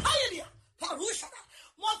 ayẹyẹ pàrọ̀ṣàdá,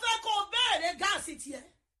 mo fẹ́ kó o bẹ̀rẹ̀ gáàsì tiẹ̀.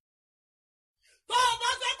 Tó o bá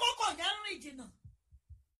fẹ́ kókò yẹn rìn jìnnà,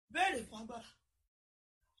 béèrè fún agbára.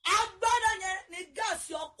 Agbára yẹn ni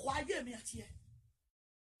gáàsì ọkọ̀ ayé mi àti ẹ̀.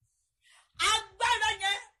 Agbára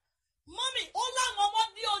yẹn, mọ́mì, ó láwọn ọmọ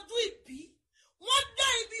dé ojú ìbí, wọ́n dé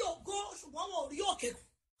ibi ògo ṣùgbọ́n wọn ò rí òkè kù.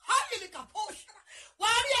 Háyìlì kàpọ̀ ṣáà,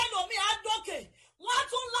 wàá rí ẹlòmíì àdókè, wọ́n á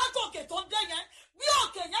tún látòkè tó dé yẹn, bí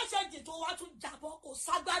òkè yẹn ṣe jì tó wá tún jábọ́, kò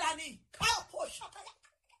ságbára ní káàpọ̀ ṣáà.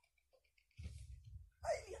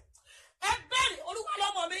 Ẹ bẹ̀rẹ̀ Olúwa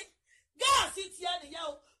lọ́mọ mi, gáàsì tiẹ̀ nìyẹn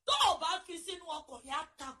o, tó o bá fi sínú ọkọ̀ yẹn á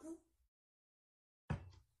takú.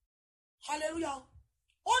 Hallelujah.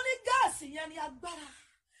 Ó ní gáàsì yẹn ní agbára.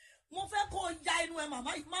 mo fẹ́ kó ya inú ẹ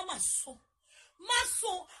màmá yìí má sùn. Má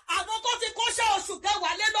sùn, àwọn tó ti kọ́ṣẹ́ oṣù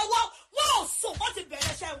kẹwàá lé lọ́wọ́ wọn ò sùn, wọ́n ti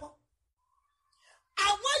bẹ̀rẹ̀ iṣẹ́ wọn.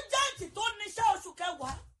 Àwọn jẹ́ǹtì tó níṣẹ́ oṣù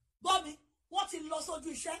kẹwàá gbọ́ mi, wọ́n ti lọ sójú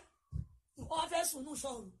iṣẹ́. Wọ́n fẹ́ sùn ní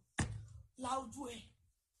ìṣòro la ojú ẹ̀.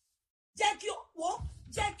 Jẹ́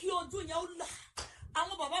kí ojú yẹn ó là.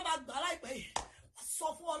 Àwọn bàbá máa gbà láìpẹ́ yìí. Sọ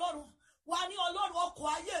fún Ọlọ́run, wà ní Ọlọ́run ọkọ̀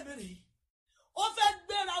ayé mi rèé. Ó fẹ́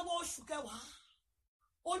gbéra wọ oṣù kẹwàá.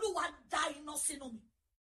 Olúwa dá iná sínú mi.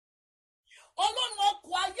 Ọlọ́run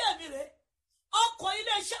ọkọ̀ ayé mi rèé. Ọkọ̀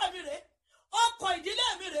ilé iṣẹ́ mi rèé. Ọkọ̀ ìdílé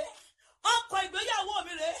mi rèé. Ọkọ̀ ìgbéyàwó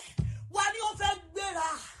mi rèé. Wà ní ó fẹ́ gbéra.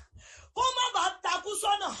 Kó má bàa takú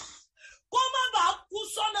sọ́nà. Kó má bàa kú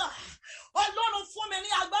sọ́nà. Ọlọ́run fún mi ní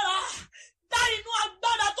agbára. Dá inú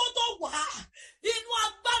agbára tó wà. Inú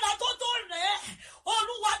agbára tó rẹ̀.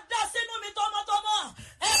 Olúwa dá sínú mi tọmọtọmọ.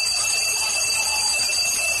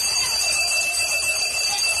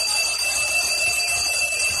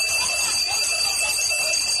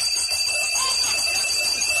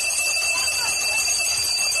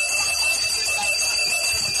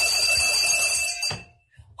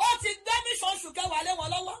 Oṣù kẹwàá lé wọn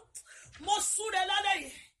lọ́wọ́. Mo súre lálẹ́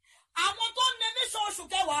yìí. Àwọn tó ní mission oṣù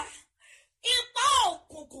kẹwàá, ipá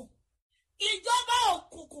òkùnkùn, ìjọba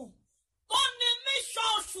òkùnkùn tó ní mission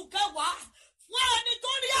oṣù kẹwàá fún ẹni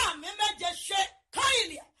tó rí àmì méje ṣe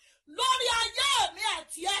káìlì lórí ayé mi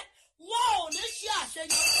àti ẹ, wọn ò ní ṣe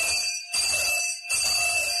àṣeyọrí.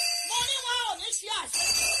 Mo ní wọn ò ní ṣe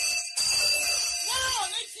àṣeyọrí. Wọn ò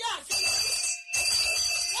ní ṣe àṣeyọrí.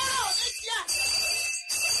 Wọn ò ní ṣe àṣeyọrí.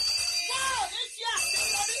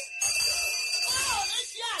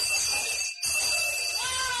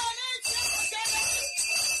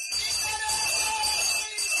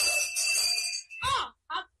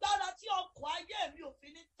 Agbára tí ọkọ̀ ayé mi ò fi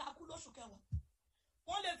ní takú lóṣù kẹwàá.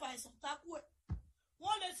 Wọ́n lè fa àìsàn takú ẹ̀.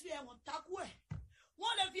 Wọ́n lè fi ẹ̀wọ̀n takú ẹ̀.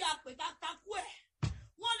 Wọ́n lè fi àpèta takú ẹ̀.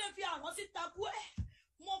 Wọ́n lè fi àwọn sí takú ẹ̀.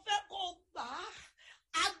 Mo fẹ́ kó o gbà á.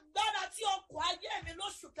 Agbára tí ọkọ̀ ayé mi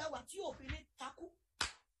lóṣù kẹwàá tí ò fi ní takú.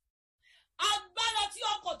 Agbára tí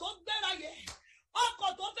ọkọ̀ tó gbéra yẹ, ọkọ̀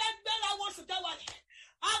tó fẹ́ gbéra wọ oṣù kẹwàá yẹ,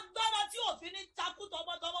 agbára tí òfin ní takú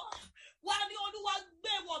tọmọtọmọ, wà ní Olúwa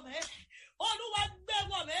gbé wọ̀ mẹ́, Olúwa gbé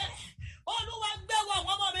wọ̀ mẹ́, Olúwa gbé wọ̀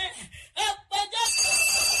wọ́n mọ́ mi, ẹ̀pẹ̀ Jésù.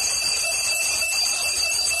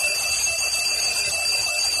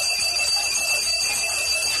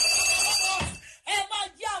 Ẹ máa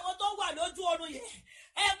jí àwọn tó wà lójú oorun yẹ,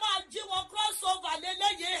 ẹ máa jí wọn cross over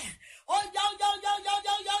lélẹ́yẹ, ó yá.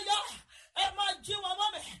 Ẹ máa jí wọn mọ́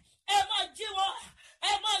mi, ẹ máa jí wọn,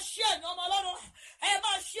 ẹ máa ṣí ẹ̀yìn ọmọ Ọlọ́run, ẹ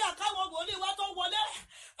máa ṣí àkáwọn wòlíì wa tó wọlé,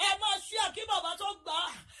 ẹ máa ṣí àkí bàbá tó gbà,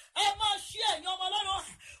 ẹ máa ṣí ẹ̀yìn ọmọ Ọlọ́run,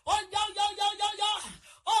 ó yá.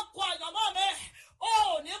 Ọkọ̀ àyànmọ́ mi, ó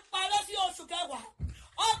ní parẹ́ sí oṣù kẹwàá.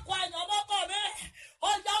 Ọkọ̀ àyànmọ́ kọ̀ mi, ó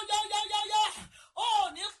yá. Ó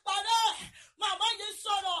ní parẹ́. Màmá yìí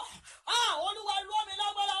sọ̀rọ̀, Olúwa ló mi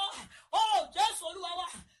lágbára, ó Jésù Olúwa wa,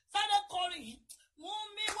 sáré kọrin. Mú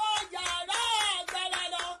mi wọ yàrá agbára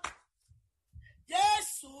lọ.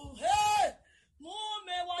 Jésù, mú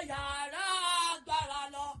mi wọ yàrá agbára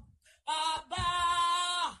lọ. Bàbá,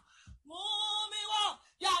 mú mi wọ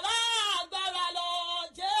yàrá agbára lọ.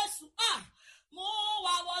 Jésù, mú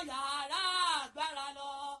wa wọ yàrá agbára lọ.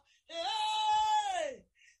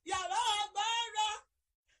 Yàrá agbára,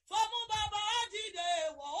 fọmú bàbá dìde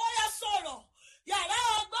wọ̀, ó yá sọ̀rọ̀. Yàrá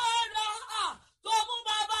agbára, tó mú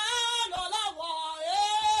bàbá lọ láwọ̀.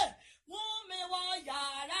 Mú mi wọ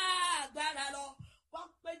yàrá agbára lọ. Wọ́n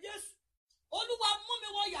pe Jésù. Olúwa mú mi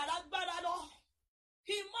wọ yàrá agbára lọ.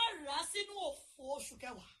 Kí n má rà sínú òfò oṣù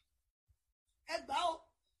kẹwàá. Ẹ gbà ó.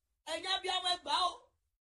 Ẹ̀yin abiyamọ ẹ gbà ó.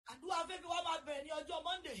 Àdúrà fẹ́mi wá máa bẹ̀rẹ̀ ní ọjọ́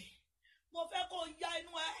Monday. Mo fẹ́ kó ya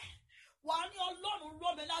inú ẹ. Wà á ní Ọlọ́run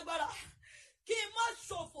rọ̀ mí lágbára. Kí n má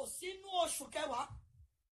ṣòfò sínú oṣù kẹwàá.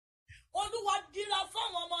 Olúwa dìra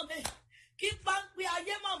fáwọn ọmọ mi. Kí páńpẹ́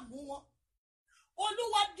ayé má mú wọn.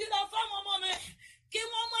 Olúwa dìra fáwọn ọmọ mi. Kí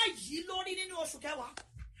wọ́n má yí lórí nínú oṣù kẹwàá.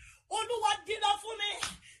 Olúwa dìra fún mi.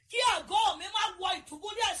 Kí àgọ́ mi má wọ ìtúbú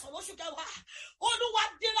ní àìsàn lóṣù kẹwàá. Olúwa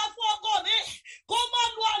dìra fún ọkọ mi. Kó má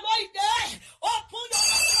lu àlọ́ ìdè. Open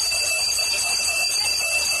your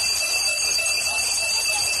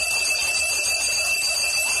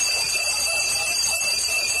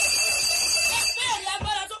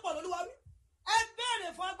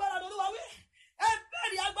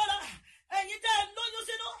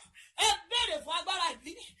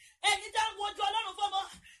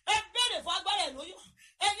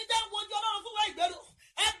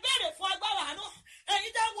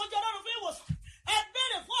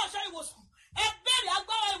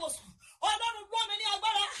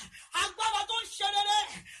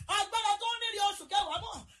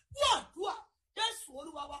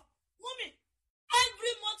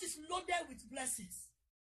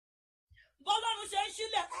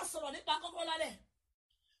sọ̀rọ̀ nípa kọ́kọ́rọ́ lálẹ́.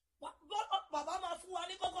 Bàbá máa fún wa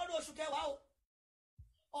ní kọ́kọ́rọ́ oṣù kẹwàá o.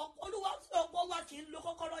 Olúwa ọ̀pọ̀ wa kì í lo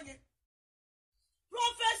kọ́kọ́rọ́ yẹn.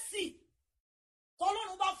 Prophecy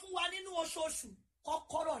tọ́lọ́run bá fún wa nínú oṣooṣù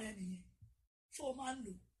kọ́kọ́rọ́ rẹ nìyẹn. Ṣé o máa ń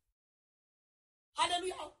lò?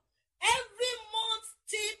 Hallelujah. Every month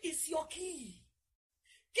theme is your key.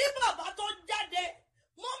 Kí bàbá tó jáde,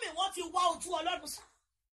 mọ́mì wọ́n ti wá ojú Ọlọ́run sá.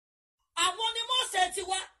 Àwọn ni Mósè ti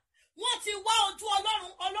wá. Wọ́n ti wá ojú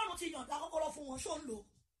Ọlọ́run. Ọlọ́run ti yọ̀ǹda kọ́kọ́rọ́ fún wọn. Ṣó ń lò?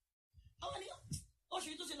 Àwọn ni oṣù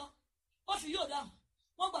yìí tó ti lọ. Oṣù yóò dáhùn.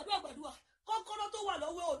 Wọ́n gbàdúrà. Kọ́kọ́rọ́ tó wà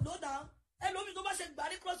lọ́wọ́ ò ló dáhùn. Ẹlòmíì tó bá ṣe gbà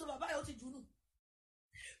ní crossover báyìí ó ti jù nù.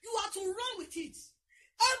 You have to run with it.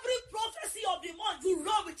 Every prophecy of the month, you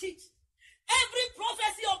run with it. Every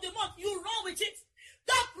prophecy of the month, you run with it.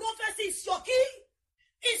 That prophecy is your key.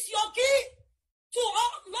 It's your key to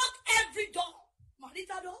unlock every door.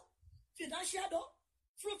 Marital door, financial door,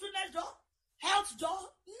 fruitfulness door, health door,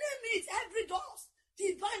 name it, every door.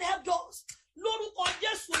 Divine help doors. Lórúkọ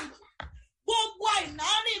Jésù. Gbogbo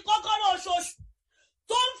àìnáàní kọ́kọ́rọ́ oṣooṣù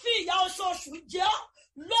tó ń fi ìyà oṣooṣù jẹ ọ́.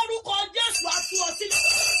 Lórúkọ Jésù àti ọ̀sílẹ̀.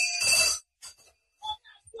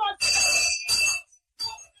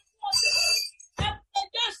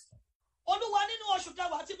 Olúwa nínú oṣù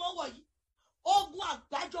kẹwàá tí mo ń wọ̀ yìí, ogun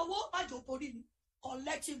àgbájọwọ́ májòkórí ni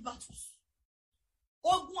collective battles.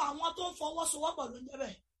 Ogun àwọn tó ń fọwọ́sowọ́pọ̀ ló ń jẹ́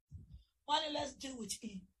bẹ́ẹ̀. Wọ́n ní let's deal with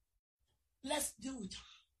him. Let's deal with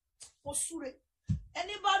her. Mo súre.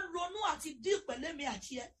 Ẹni bá ronú àti dín pẹ̀lẹ́ mi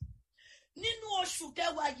àti ẹ. Nínú oṣù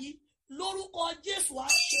kẹwàá yìí, lórúkọ Jésù á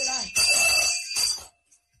ṣera ẹ̀.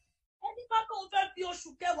 Ẹni bá lóun fẹ́ fi oṣù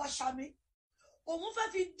kẹwàá ṣàmì, òun fẹ́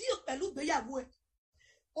fi dín pẹ̀lú ìgbéyàwó ẹ̀.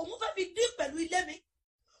 Òun fẹ́ fi dín pẹ̀lú ilé mi.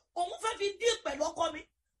 Òun fẹ́ fi dín pẹ̀lú ọkọ mi.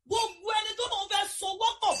 Gbogbo ẹni tó lóun fẹ́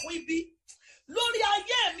sowọ́pọ̀ fún ibi lórí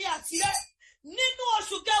ayé mi àti ẹ. Nínú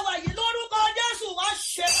oṣù kẹwàá yìí, lórúkọ Jésù wá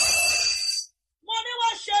ṣe. Mo ní wá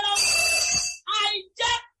ṣe ra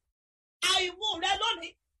àìjẹ́ àìmú rẹ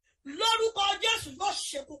lónìí. Lórúkọ Jésù yóò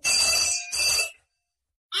ṣekú.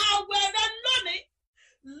 Àwẹ̀ rẹ lónìí.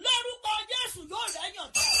 Lórúkọ Jésù yóò rẹ́yàn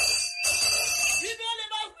tó. Bíbélì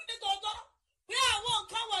máa wí ní tòótọ́ pé àwọn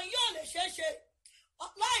nǹkan wọ̀nyí yóò lè ṣeé ṣe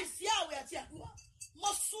láìsí àwẹ̀ àti àdúrà. Mo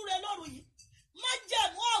súre lóru yìí. Má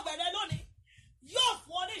jẹ̀mú àwẹ̀ rẹ lónìí. Yóò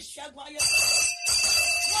fún ọ ní ìṣẹ́gun ayé.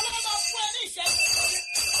 Wọ́n lọ́ máa fún ẹ ní ìṣẹ́gun ayé.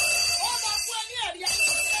 Wọ́n máa fún ẹ ní ẹ̀rí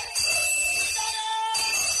ayé.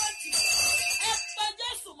 Ẹ pé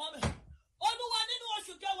Jésù mọ́ mi. Olúwa nínú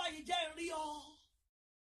oṣù kẹwàá yìí jẹ́ ìrí ọ.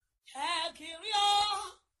 Ẹ kì í rí ọ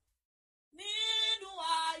nínú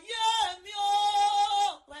ayé mi o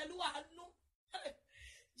pẹ̀lú àánú.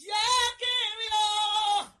 Jẹ́ kí n rí ọ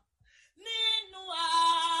nínú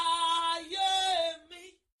ayé mi.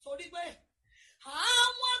 Torí pé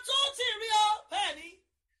àwọn tó ti rí ọ bẹ́ẹ̀ ni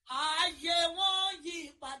ayé wọn yí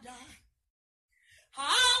padà.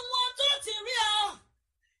 Àwọn tó ti rí ọ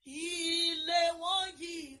ilé wọn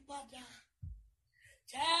yí padà.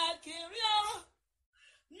 Jẹ́ kí n rí ọ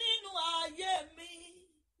nínú ayé mi.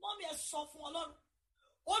 Mọ́mí ẹ sọ fún Ọlọ́run.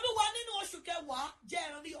 Olúwa nínú oṣù kẹwàá jẹ́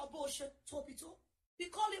n rí ọ bó ṣe tóbi tó. We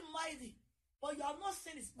call him mighty, but you have not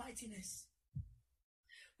seen his mightiness.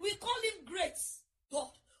 We call him great, God,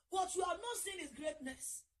 but you have not seen his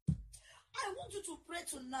greatness. I want you to pray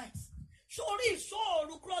tonight. Sori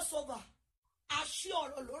ìṣòro crossover. Àṣì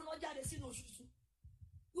ọ̀rọ̀ ló rán jáde sínú oṣù tuntun.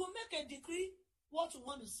 You make a decree what you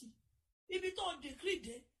want to see. Ibi tó ń decree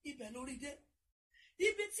dé, ibẹ̀ lórí dé.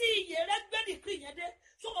 Ibi tí iye rẹ gbé decree yẹn dé,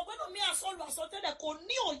 so mo gbọ́dọ̀ mi àsọ̀rọ̀ àsọtẹ́lẹ̀ kò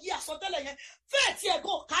ní òye àsọtẹ́lẹ̀ yẹn. Fẹ́ẹ̀ tí ẹ̀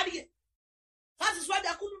go carry it. That is why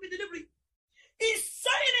there couldn't be delivery. He's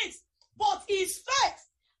saying it, but his faith,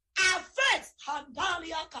 our faith,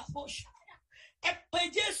 Handalia Kafoshaya. Ẹ pé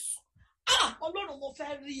Jésù, Ọlọ́run mo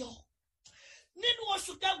fẹ́ rí ọ. Nínú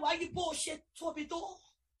oṣù kẹwàá yìí bó ṣe tóbi tó.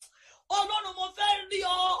 Ọlọ́run mo fẹ́ rí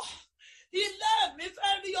ọ. Ilé mi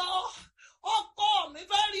fẹ́ rí ọ. Ọkọ mi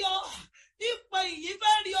fẹ́ rí ọ. Ìpè yìí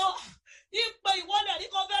fẹ́ rí ọ. Ìpè ìwọlẹ̀ ní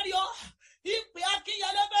kan fẹ́ rí ọ. Ìpè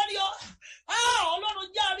Akínyẹlé fẹ́ rí ọ. Ọlọ́run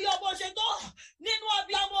jẹ́ àrí ọ bó ṣe tó. Nínú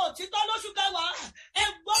abiyamọ òtítọ́ lóṣù kẹwàá. Ẹ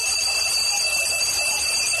gbọ́.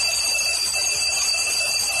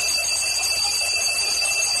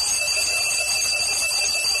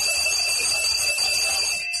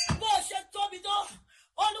 Bó ṣe tóbi tó.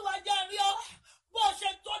 Olúwa jẹ́ àrí ọ. Bó ṣe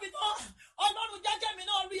tóbi tó. Ọlọ́run jẹ́ kẹ́mi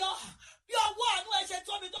náà rí ọ. Bí ọwọ́ àánú ẹ ṣe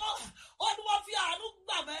tóbi tó. Olúwa fi àánú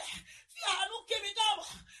gbà mẹ́. Fi àánú kí mi káàbọ̀.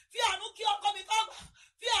 Fi àánú kí ọkọ mi káàbọ̀.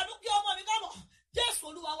 Fi àánú kí ọmọ mi káàbọ̀. Jésù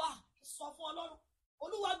Olúwa wa sọ fún Ọlọ́run.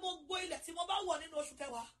 Olúwa gbogbo ilẹ̀ tí mo bá wọ̀ nínú oṣù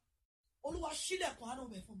kẹwàá. Olúwa ṣílẹ̀kùn àánú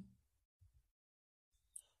mi fún mi.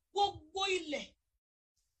 Gbogbo ilẹ̀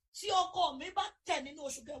tí ọkọ mi bá tẹ̀ nínú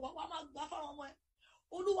oṣù kẹwàá wá máa gbà fáwọn ọmọ ẹ.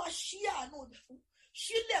 Olúwa ṣí àánú ibẹ̀ fún,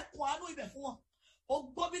 ṣílẹ̀kùn àánú ibẹ̀ fún wọn.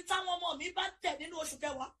 Ògbó bí táwọn ọmọ mi bá tẹ̀ nínú oṣù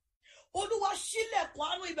kẹwàá, Olúwa ṣílẹ̀kùn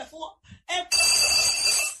àánú ibẹ̀ fún wọn.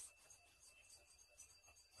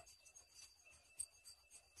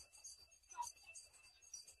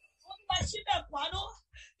 Olúwa ṣílẹ̀kùn àánú,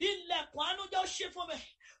 ilẹ̀kùn àánú jẹ́ ó ṣí fún mi.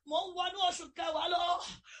 Mo ń wọnú oṣù kẹwàá lọ.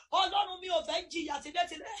 Ọlọ́run mi ò fẹ́ jìyà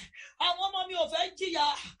tìlẹ́tìlẹ́. Àwọn ọmọ mi ò fẹ́ jìyà.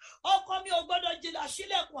 Ọkọ mi ò gbọ́dọ̀ jìyà.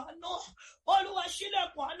 Ṣílẹ̀kùn àánú. Olúwa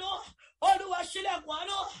ṣílẹ̀kùn àánú. Olúwa ṣílẹ̀kùn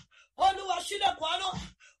àánú. Olúwa ṣílẹ̀kùn àánú.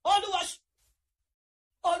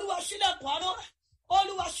 Olúwa ṣílẹ̀kùn àánú.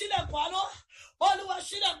 Olúwa ṣílẹ̀kùn àánú. Olúwa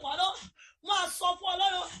ṣílẹ̀kùn àánú. Máa sọ fún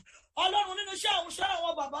Ọlọ́run. Ọlọ́run nínú iṣẹ́ àwọn iṣẹ́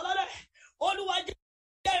àwọn bàbá lọ́lẹ̀. Olúwa jẹ́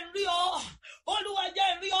ìrí ọ. Olúwa jẹ́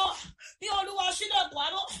ìrí ọ. Ní Olúwa ṣílẹ̀kùn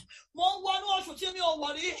àánú. Mo ń wọnú oṣù tí mi ò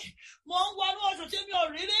wọ̀ rí. Mo ń wọnú oṣù tí mi ò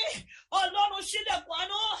rí rí. Ọlọ́run ṣílẹ̀kùn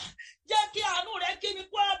àánú. Jẹ́ kí àánú rẹ̀ kí mi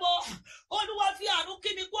kú àbọ̀. Olúwa fi àánú kí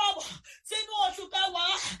mi kú àbọ̀ sínú oṣù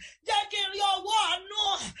kẹwàá. Jẹ́ kí n rí ọwọ́ àánú.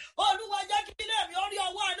 Olúwa jẹ́ kí ilé mi ó rí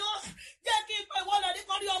ọwọ́ àánú. Jẹ́ kí ìpè ìwọlẹ̀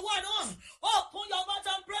nìkan rí ọwọ́ àánú. Open your mouth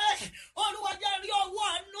and pray. Olúwa jẹ́ rí ọwọ́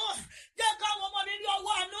àánú. Jẹ́ káwọn ọmọ mi rí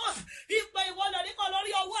ọwọ́ àánú. Ìpè ìwọlẹ̀ nìkan lọ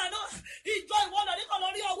rí ọwọ́ àánú. Ìjọ ìwọlẹ̀ nìkan lọ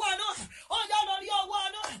rí ọwọ́ àánú. Ọjà lọ rí ọwọ́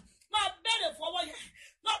àánú. Máa bẹ̀rẹ̀ fún ọwọ́ yẹn.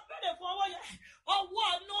 Máa bẹ̀rẹ̀ fún ọwọ́ yẹn. Ọwọ́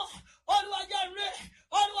àánú. Olúwa jẹ́ rí.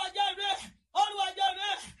 Olúwa jẹ́ rí. Olúwa jẹ́ rí.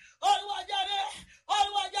 Olúwa jẹ́ rí.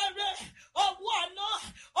 Olúwa jẹ́ rí. Ọwọ́ àánú.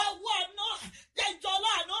 Ọwọ́ àánú. Jẹ́ ìjọ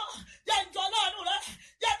láàánú. Jẹ́ ìjọ láàánú rẹ̀.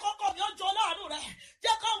 Jẹ́ kọ́kọ́ mi ó jọ láàánú rẹ̀.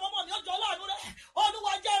 Jẹ́ káwọn ọmọ mi ó jọ láàánú rẹ̀.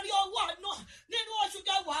 Olúwa jẹ́ rí ọwọ́ àánú nínú oṣù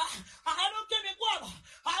kẹwàá. Àánú kí mi kú àbọ̀.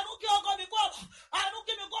 Àánú kí ọkọ mi kú àbọ̀. Àánú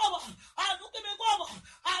kí mi kú àbọ̀. Àánú kí mi kú àbọ̀.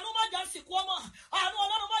 Àánú má jẹ́ sìnkú ọmọ. Àánú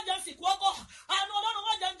Ọlọ́run má jẹ́ sìnkú ọkọ. Àánú Ọlọ́run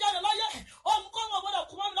má jẹ́ jáde láyé. Ohun kọ́ wọn gbọ́dọ̀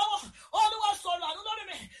kú mọ́ mi lọ́wọ́. Olúwa sọ̀rọ̀ àánú lórí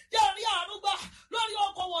mi. Jẹ́ rí àánú gbà lórí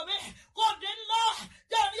okòwò mi. Kò dín ńlá.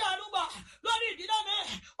 Jẹ́ rí àánú gbà lórí ìdílé mi.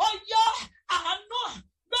 Ó yá àánú.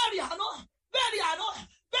 Bẹ́ẹ̀rì àánú. Bẹ́ẹ̀rì àánú.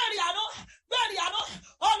 Bẹ́ẹ̀rì àánú. Bẹ́ẹ̀rì àánú.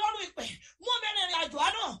 Ọlọ́run ìpè. Mú mi rìnrìn àjò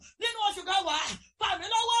àánú nínú oṣù kẹwàá. Fà mí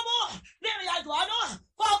lọ́wọ́ mọ́. Rìnrìn àjò àánú.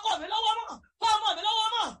 Fà ọkọ mi lọ́wọ́ mọ́. Fà ọmọ mi lọ́wọ́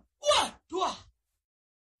mọ́. Wàdúà.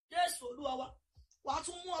 Jésù Olúwa wa. Wàá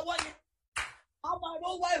tún mú ọwọ́ yẹn. Ọmọ ẹ̀rọ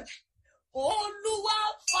wá ẹ̀wẹ̀. Olúwa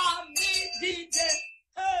fà mí dìde.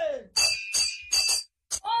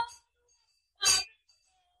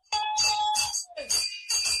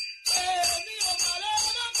 Èmi ò mọ̀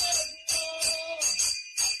lọ́wọ́ pẹ̀lú.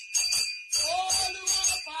 Olúwa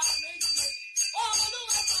fà mí dìde.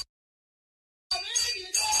 Olúwa fà mí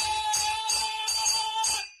dìde.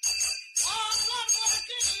 Ọlọ́run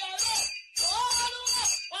kí ni ẹ̀rọ. Olúwa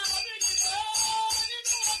fà mí dìde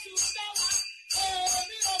nínú oṣù kẹwàá.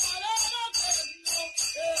 Èmi ò mọ̀ lọ́wọ́ pẹ̀lú.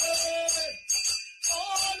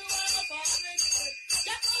 Olúwa fà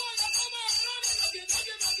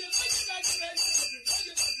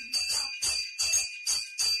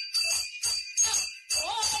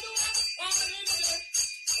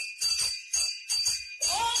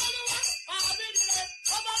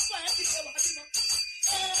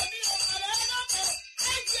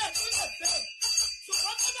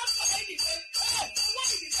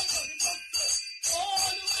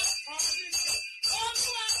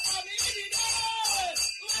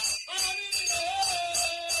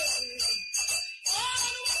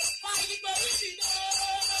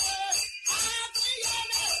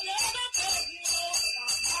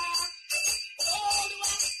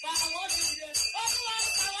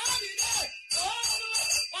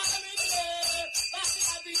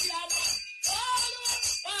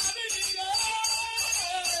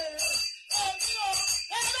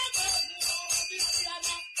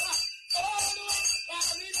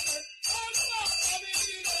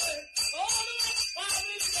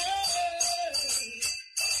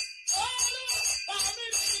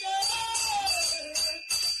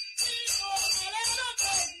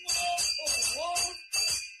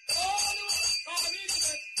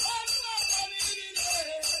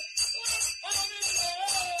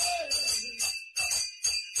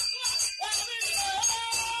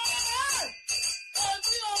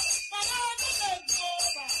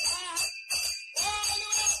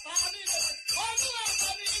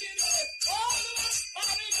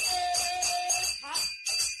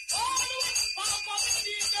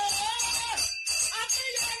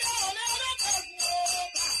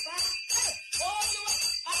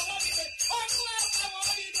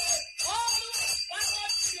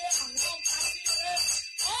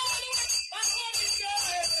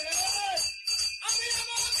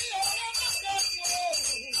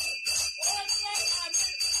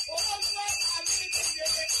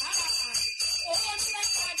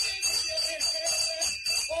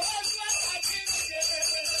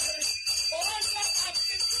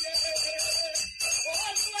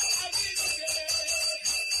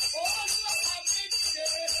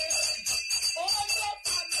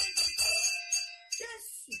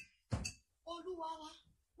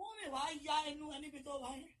níbi tó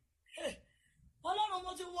wà yẹn. Ọlọ́run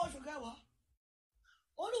mo ti wọ oṣù kẹwàá.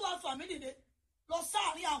 Olúwa fà mí dìde lọ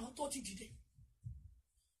sáàárín àwọn tó ti dìde.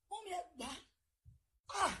 Mọ́mí ẹ gbà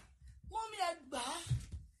á. Mọ́mí ẹ gbà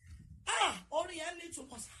á. Orin yẹn ní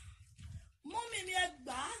ìtumọ̀ sá. Mọ́mí mi ẹ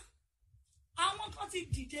gbà á. Àwọn kan ti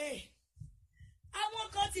dìde.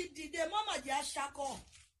 Àwọn kan ti dìde. Mọ́mà jẹ́ aṣakọ.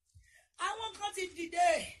 Àwọn kan ti dìde.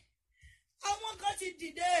 Àwọn kan ti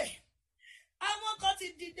dìde. Àwọn kan ti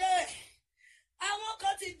dìde. Àwọn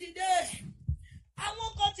kan ti dìde. Àwọn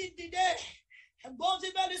kan ti dìde. Ẹ̀gbọ́n ti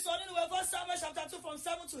bẹ́ẹ̀ ni sọ nínú ìwé 1 Samuel chapter 2 from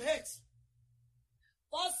 7 to 8.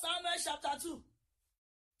 1 Samuel chapter 2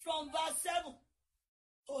 from verse 7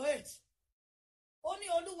 to 8. Ó ní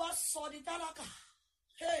Olúwa sọ di tálákà.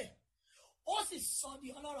 Ó sì sọ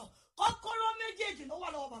di ọlọ́rọ̀. Kọ́kọ́rọ́ méjèèjì ló wà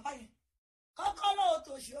lọ́wọ́ bàbá yẹn. Kọ́kọ́rọ́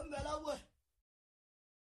òtòṣì ó ń bẹ lọ́wọ́ ẹ̀.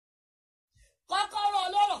 Kọ́kọ́rọ́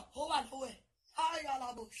ọlọ́rọ̀ ó wà lọ́wọ́ ẹ̀.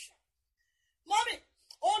 Ayálàbòṣà. Mọ́mì,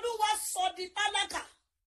 Olúwa sọ di tálákà.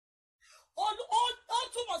 Ó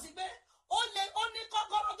túmọ̀ sí pé ó ní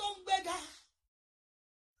kọ́kọ́rọ́ tó ń gbéga.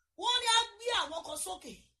 Wọ́n ní á gbé àwọn kan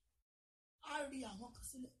sókè. Á rí àwọn kan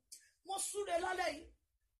sílẹ̀. Mo súre lálẹ́ yìí.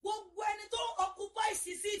 Gbogbo ẹni tó occupy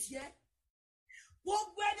seat yẹn.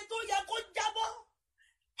 Gbogbo ẹni tó yẹ kó jábọ́.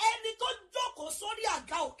 Ẹni tó jókòó sórí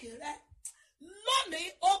àga òkè rẹ̀. Lónìí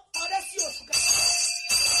ó kọrẹ́ sí oṣù kẹta.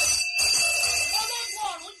 Ọlọ́gbọ̀n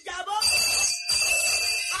ọ̀run jábọ́.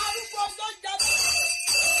 Arúgbó tó jábọ́.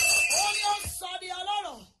 Ó ní ó sọ di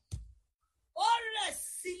ọlọ́rọ̀. Ó rẹ̀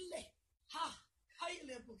sílẹ̀.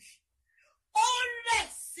 Ó rẹ̀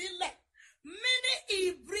sílẹ̀. Meaning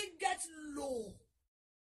he bringeth low.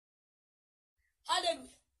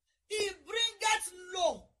 Hallelujah. He bringeth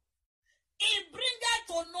low. He bringeth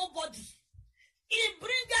to nobody. He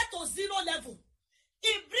bringeth to zero level.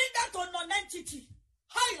 He bringeth to non-entity.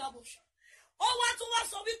 Ó wá tún wá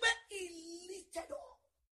sọ wípé he lifted up.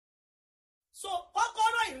 So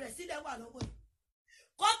kọ́kọ́rọ́ ìrẹ̀sílẹ̀ wà lọ́wọ́ ẹ̀.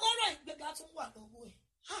 Kọ́kọ́rọ́ ìgbéga tún wà lọ́wọ́ ẹ̀.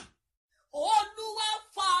 Olúwa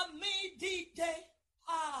fà mí dìde.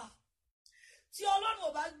 Tí Ọlọ́run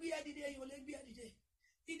ò bá gbé ẹ dìde, èèyàn ò lè gbé ẹ dìde.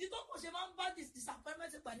 Ìdí tó kò ṣe máa ń bá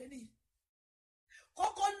disappointment pàdé nìyí.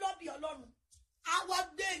 Kọ́kọ́ lọ́bì Ọlọ́run, á wá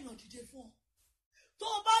gbé èèyàn dìde fún ọ. Tó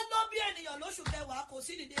o bá lọ́bì ènìyàn lóṣù kẹwàá, kò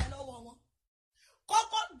sí dìde ẹ lọ́wọ́ wọn.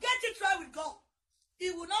 Kọ́kọ́ get it right with God.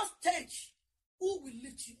 He will not stage. Who will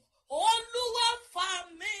lift you? Olúwa fà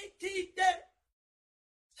mí dìde.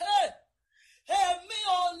 Èmi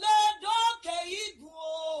ò lè dókè igun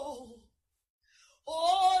o.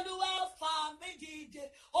 Olúwa fà mí dìde.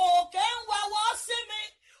 Òkè ń wáwọ́ sí mi.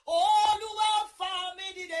 Olúwa fà mí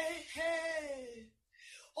dìde.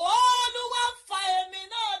 Olúwa fà èmi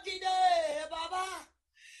náà dìde, bàbá.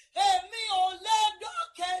 Èmi ò lè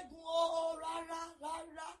dókè igun o rárá.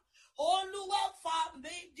 Olúwa fà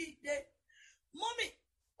mí dìde. Mọ́mì,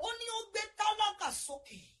 ó ní ó gbé tálákà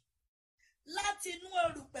sókè láti inú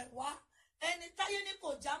erùpẹ̀ wá. Ẹni táyé ní kò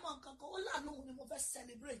jámọ́ nǹkan kan, ó lànà òun ni mo fẹ́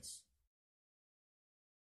celebrate.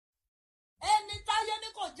 Ẹni táyé ní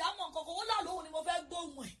kò jámọ́ nǹkan kan, ó lànà òun ni mo fẹ́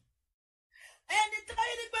gbóhùn ẹ̀. Ẹni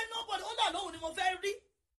táyé ní pé nobody, ó lànà òun ni mo fẹ́ rí.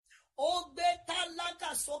 Ó gbé tálákà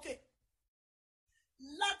sókè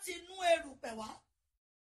láti inú erùpẹ̀ wá.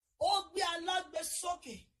 Ó gbé alágbe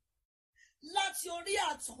sókè láti orí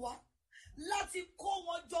àtàn wá. Láti kó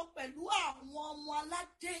wọn jọ pẹ̀lú àwọn ọmọ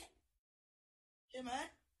aládé. Amen.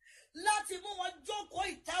 Láti mú wọn jókòó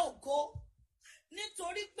ìtẹ́ ògo.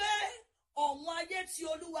 Nítorí pé ọ̀wọ́n ayé tí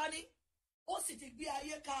Olúwa ní, ó sì ti gbé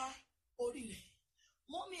ayé ka orí rẹ̀.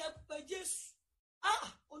 Mọ́mí ẹ pé Jésù.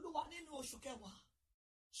 Olúwa nínú oṣù kẹwàá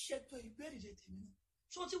ṣètò ìgbédìde tèmi náà.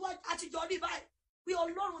 Ṣó ti wá àtijọ́ rí báyìí pé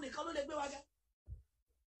Ọlọ́run nìkan ló lè gbé wa ga.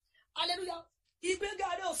 Hallelujah. Ìgbéga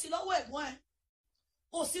rẹ̀ ò sí lọ́wọ́ ẹ̀gbọ́n ẹ̀.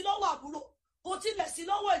 Kò sí lọ́wọ́ àbúrò. Kò tilẹ̀ sí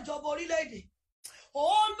lọ́wọ́ ìjọba orílẹ̀-èdè.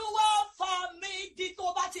 Olúwa fà mí di tó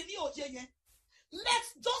bá ti ní òye yẹn. Let's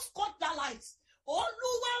just cut that light.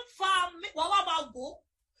 Olúwa fà mí. Wà wá máa wò ó.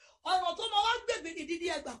 Ọ̀rọ̀ tó máa wá gbègbè ní dídí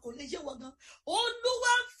ẹgbà kò lè yé wọ gan.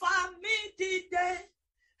 Olúwa fà mí dìde.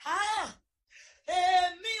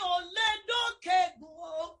 Èmi ò lè dókè gùn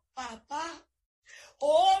o, bàbá.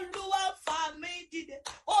 Olúwa fà mí dìde.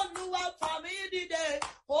 Olúwa fà mí dìde.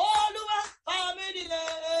 Olúwa fà mí dìde.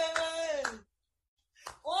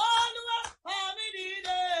 Olúwa fà mí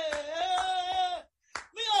dìde.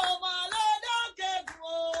 Mi ò mà lè dókè gùn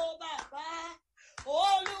o, bàbá.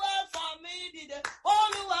 Olúwa fà mí dìde.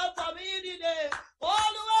 Olúwa fà mí dìde.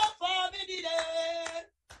 Olúwa fà mí dìde.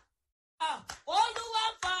 Olúwa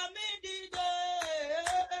fà mí dìde.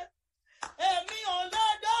 Èmi ò lè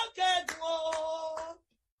dókè gùn o.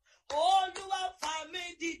 Olúwa fà mí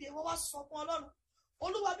dìde. Wọ́n wá sọ fún Ọlọ́run.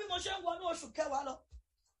 Olúwa bí mo ṣe ń wọnú oṣù kẹwàá lọ.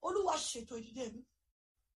 Olúwa ṣètò ìdìde mi,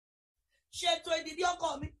 ṣètò ìdìde ọkọ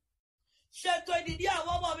mi, ṣètò ìdìde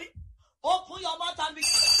àwọn ọmọ mi. Open your mouth and be.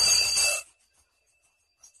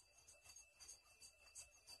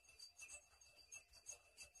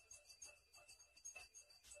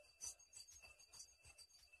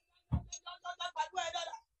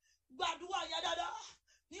 Gbàdúrà yẹn dáadáa.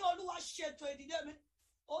 Ní Olúwa ṣètò ìdìde mi.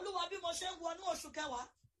 Olúwa bí mo ṣe ń wọnú oṣù kẹwàá.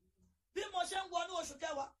 Bí mo ṣe ń wọnú oṣù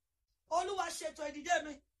kẹwàá. Olúwa ṣètò ìdìde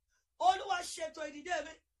mi. Olúwa ṣètò ìdìde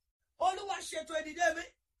mi. Olúwa ṣètò ìdìde mi.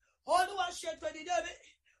 Olúwa ṣètò ìdìde mi.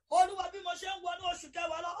 Olúwa bí mo ṣe ń wọnú oṣù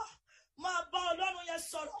kẹwàá lọ. Máa bá Ọlọ́run yẹn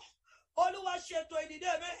sọ̀rọ̀. Olúwa ṣètò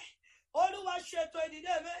ìdìde mi. Olúwa ṣètò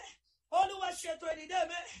ìdìde mi. Olúwa ṣètò ìdìde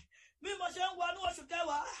mi. Bí mo ṣe ń wọnú oṣù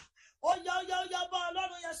kẹwàá. Ó yá bá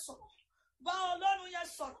Ọlọ́run yẹn sọ̀rọ̀. Bá Ọlọ́run yẹn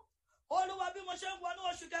sọ̀rọ̀. Olúwa bí mo ṣe ń wọnú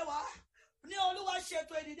oṣù kẹwàá. Ní Olúwa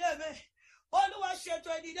ṣètò ìdìde mi. Olúwa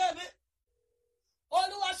ṣètò ìdìde mi.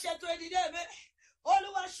 Olúwa ṣètò ìdìde mi.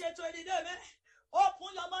 Olúwa ṣètò ìdìde mi.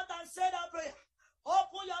 Open your mouth and say that prayer.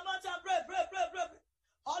 Open your mouth and pray.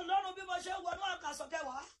 Ọlọ́run bí mo ṣe ń wọnú àkàsọ̀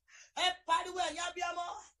kẹwàá. Ẹ pariwo ẹ̀yin abiyamọ.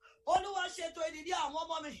 Olúwa ṣètò ìdìde àwọn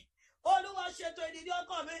ọmọ mi. Olúwa ṣètò ìdìde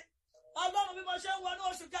ọkọ mi. Ọlọ́run bí mo ṣe ń wọnú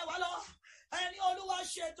oṣù kẹwàá lọ. Ẹni Olúwa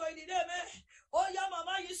ṣètò ìdìde mi. Ó yá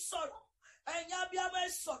màmá yìí sọ̀rọ̀. Ẹ̀yin abiyamọ ẹ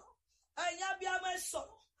sọ̀rọ̀. Ẹ̀yin abiyamọ ẹ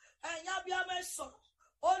sọ̀rọ̀. Ẹ̀yin abiyamọ ẹ sọ̀rọ̀.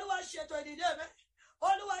 Olúwa ṣètò ìdìde mi.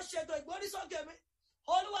 Olúwa ṣètò ìgbórísókè mi.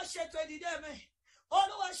 Olúwa ṣètò ìdìde mi.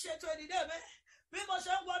 Olúwa ṣètò ìdìde mi. Bí mo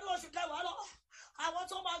ṣe ń wọnú oṣù kẹwàá lọ. Àwọn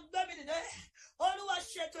tó máa gbé mi dìde. Olúwa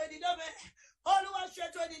ṣètò ìdìde mi. Olúwa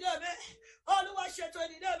ṣètò ìdìde mi. Olúwa ṣètò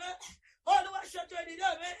ìdìde mi. Olúwa ṣètò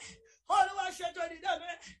ìdìde mi. Olúwa ṣètò ìdìde mi.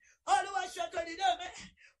 Olúwa ṣètò ìdìde mi.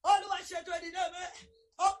 Olúwa ṣètò ìdìde mi.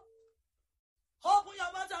 Open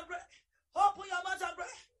your mouth and pray. Open your mouth and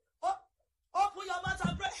pray. Open your mouth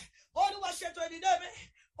and pray. Olúwa ṣètò ìdìde mi.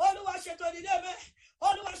 Olúwa ṣètò ìdìde mi.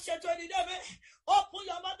 Olúwa ṣètò ìdìde mi. Open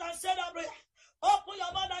your mouth and say that prayer. Open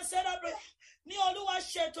your mouth and say that prayer. Ní Olúwa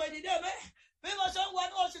ṣètò ìdìde mi. Bí mo ṣe ń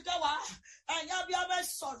wọnú oṣù kẹwàá. Ẹ̀yin abiyamọ ẹ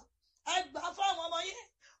sọ̀rọ̀. Ẹ gbà fún àwọn ọmọ yín.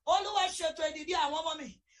 Olúwa ṣètò ìdìde àwọn ọmọ mi.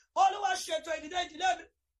 Olúwa ṣètò ìdìde ìdílé mi.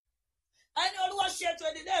 Ẹni Olúwa ṣètò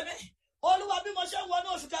ìdìde mi. Olúwa bí mo ṣe ń wọnú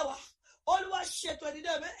oṣù kẹwàá. Olúwa ṣètò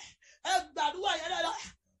ìdìde mi. Ẹ gbàdúrà yẹn dáadáa.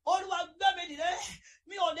 Olúwa gbé mi dìde.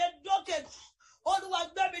 Mi ò lè dókè. Olúwa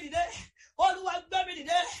gbé mi dìde. Olúwa gbé mi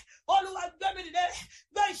dìde. Olúwa gbé mi dìde.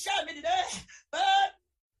 Gbé iṣẹ́ mi dìde.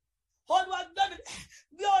 Olúwa gbé mi dìde.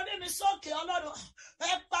 Gbé orí mi sókè Ọlọ́run. Ẹ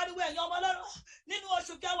pariwo ẹ̀yin ọmọ Ọlọ́run. Nínú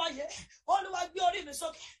oṣù kẹwàá yìí. Olúwa gbé orí mi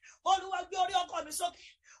sókè. Olúwa gbé orí ọkọ mi sókè.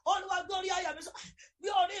 Olúwa gbé orí aya mi sókè. Gbé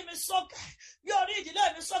orí mi sókè. Gbé orí ìdílé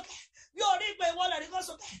mi sókè. Gbé orí ìgbé ìwọlẹ̀ ní kó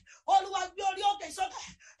sókè. Olúwa gbé orí òkè sókè.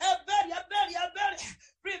 Ẹ bẹ̀rẹ̀.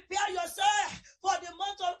 Prepare yourself for the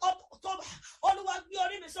month of October. Olúwa gbé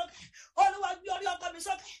orí mi sókè. Olúwa gbé orí ọkọ mi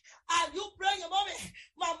sókè. Are you praying, mommy?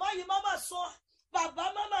 Màmá yìí máma sọ.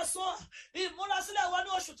 Bàbá máma sọ. Ìmúrasílẹ̀ wọnú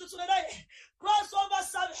oṣù tuntun lẹ́yìn. Cross over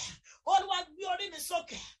service. Olúwa gbé orí mi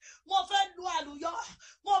sókè. Mo fẹ́ lu àlùyọ.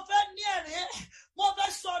 Mo fẹ́ ní ẹ̀rín. Mo fẹ́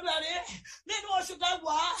sọ̀rọ̀ ẹ̀rín. Nínú oṣù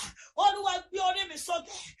kẹwàá. Olúwa gbé orí mi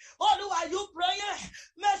sókè. Olúwa, are you praying?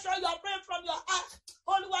 Make sure you are praying from your heart.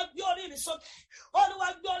 Olúwa gbé orí mi sókè. Olúwa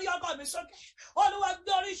gbé orí ọkọ mi sókè. Olúwa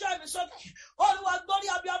gbé orí iṣẹ́ mi sókè. Olúwa gbé orí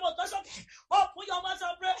abiyamọ tó sókè. Open your mouth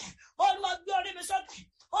and pray. Olúwa gbé orí mi sókè.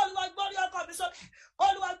 Olúwa gbé orí ọkọ mi sókè.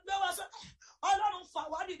 Olúwa gbé wa sókè. Ọlọ́run fà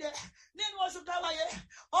wá dìde nínú oṣù kẹwàá yẹn.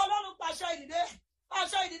 Ọlọ́run pàṣẹ ìdìde.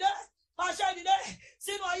 Pàṣẹ ìdìde. Pàṣẹ ìdìde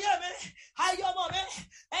sínú ayé mi. Ayé ọmọ mi.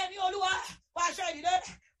 Ẹni Olúwa pàṣẹ ìdìde.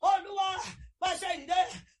 Olúwa pàṣẹ ìdìde.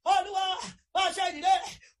 Olúwa pàṣẹ ìdìde.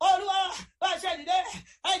 Olúwa pàṣẹ ìdìde.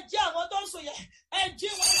 Ẹ jí àwọn tó ń sùn yẹn. Ẹ jí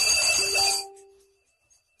wọn.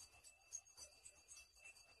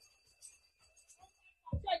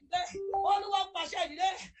 Olúwa pàṣẹ ìdìde.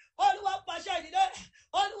 Olúwa pàṣẹ ìdìde.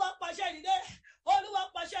 Olúwa pàṣẹ ìdìde. Olúwa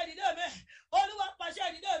pàṣẹ ìdìde mi. Olúwa pàṣẹ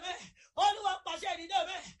ìdìde mi. Olúwa pàṣẹ ìdìde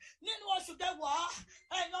mi. Nínú oṣù kẹwàá.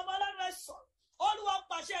 Ẹ̀yin ọmọ Ọlọ́run ẹ sọ. Olúwa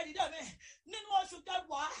pàṣẹ ìdìde mi. Nínú oṣù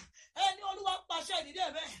kẹwàá. Ẹni Olúwa pàṣẹ ìdìde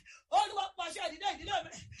mi. Olúwa pàṣẹ ìdìde ìdílé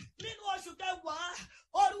mi. Nínú oṣù kẹwàá.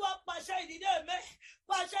 Olúwa pàṣẹ ìdìde mi.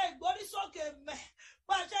 Pàṣẹ ìgbórísókè mi.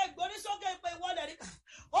 Pàṣẹ ìgbórísókè ìpè ìwọlẹ̀ rí.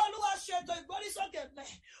 Olúwa ṣètò ìgbórísókè mi.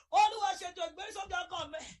 Olúwa ṣètò ìgbórísókè ọkọ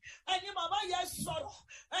mi.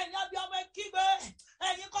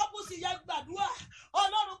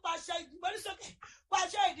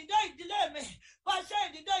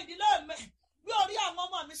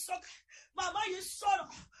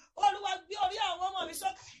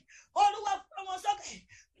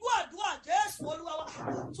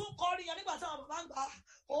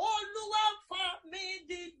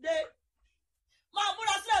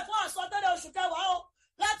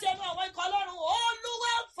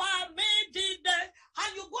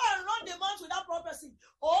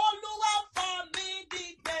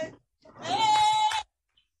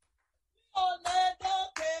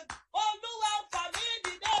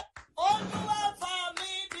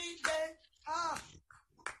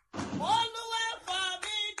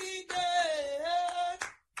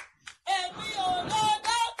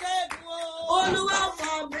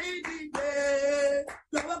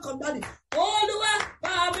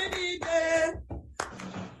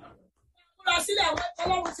 sílẹ̀ àwọn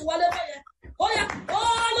ọlọ́run ti wọlé bẹ́yẹ. Ó yá,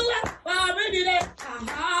 Olúwa, bàmí dìde.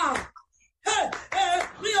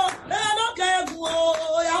 Mi ò lọ́kẹ̀ẹ́gùn o.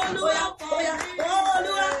 Olúwa, Olúwa,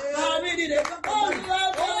 bàmí dìde. Olúwa,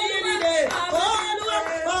 bàmí dìde. Olúwa,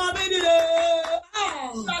 bàmí dìde.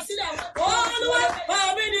 Olúwa,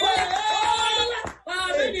 bàmí dìde. Olúwa,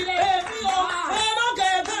 bàmí dìde. Mi ò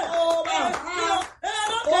lọ́kẹ̀ẹ́gùn o.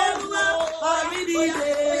 Olúwa, bàmí dìde.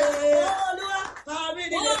 Olúwa, bàmí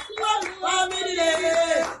dìde. Bàmí dìde.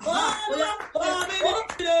 Olúwa, bàmí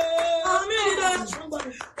dìde. Bàmí dìde.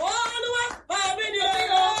 Olúwa, bàmí dìde.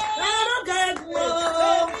 Lọ́kẹ̀ẹ́gùn o.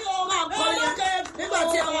 Máa kọ́ yẹn nígbà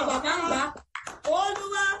tí àwọn bàbá ń gbà.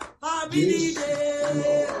 Olúwa, bàmí dìde.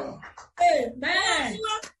 Amen.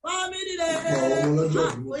 Bàmí dìde. Amen.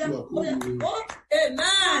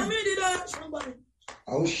 Bàmí dìde. A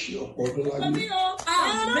ó ṣe ọ̀pọ̀ ọdún láyé. Àmín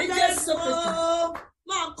Jésù Kristi.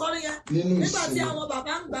 Máa kọrin yẹn. Nínú Nígbà tí ìsinmi. àwọn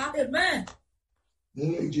bàbá ń gbà. Amen.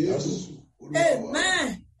 Nínú Jésù. Amen.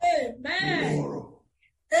 Amen. Nínú ọ̀rọ̀.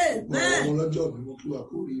 Amen. Àwọn ọlọ́jọ́ bí mo kí wà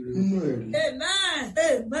kó rí rẹ̀. Nínú ẹ̀rí. Amen.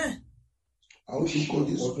 Amen. A ó ṣe ọ̀pọ̀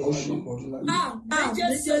ọdún láyé. Àmín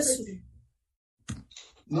Jésù.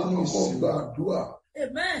 Nínú ìsinmi. Àdúrà.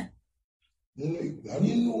 Amen. Nínú ìgbà.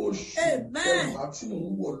 Nínú oṣù. Amen. Ọ̀nà tí mò ń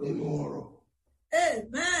wọ̀ nínú ọ̀rọ̀.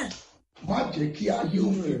 Amen. Má jẹ́ kí ayé ó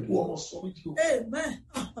fẹ́ bú ọmọ sọ mí di o. Amen.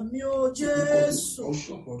 Àmín o Jésù. A ó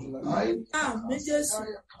ṣe ọ̀pọ̀ ọdún láyé. Àmín Jésù.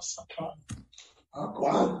 Wà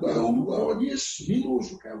á gba orúkọ Jésù nínú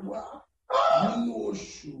oṣù kẹwàá. Nínú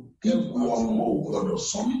oṣù kẹwàá ọmọ ò gbọdọ̀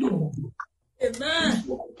sọ mí dòmù. Amen.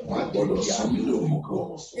 Wà á gbọdọ̀ sọ mí dòmù kọ́.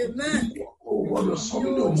 Amen. Ò gbọdọ̀ sọ mí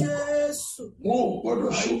Àmín o dòmù. Jésù. Wọn ò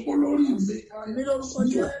gbọdọ̀ ṣòfò lórí mi. Àmín lórúkọ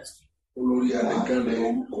Jésù. Olórí ẹnikẹ́ni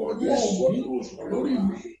orúkọ Jésù nínú oṣù lórí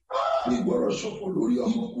mi. Ní gbọdọ̀ ṣòfò lórí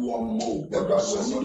ọmọ. Ikú ọmọ ò gbọdọ̀ sọ mí dòmù.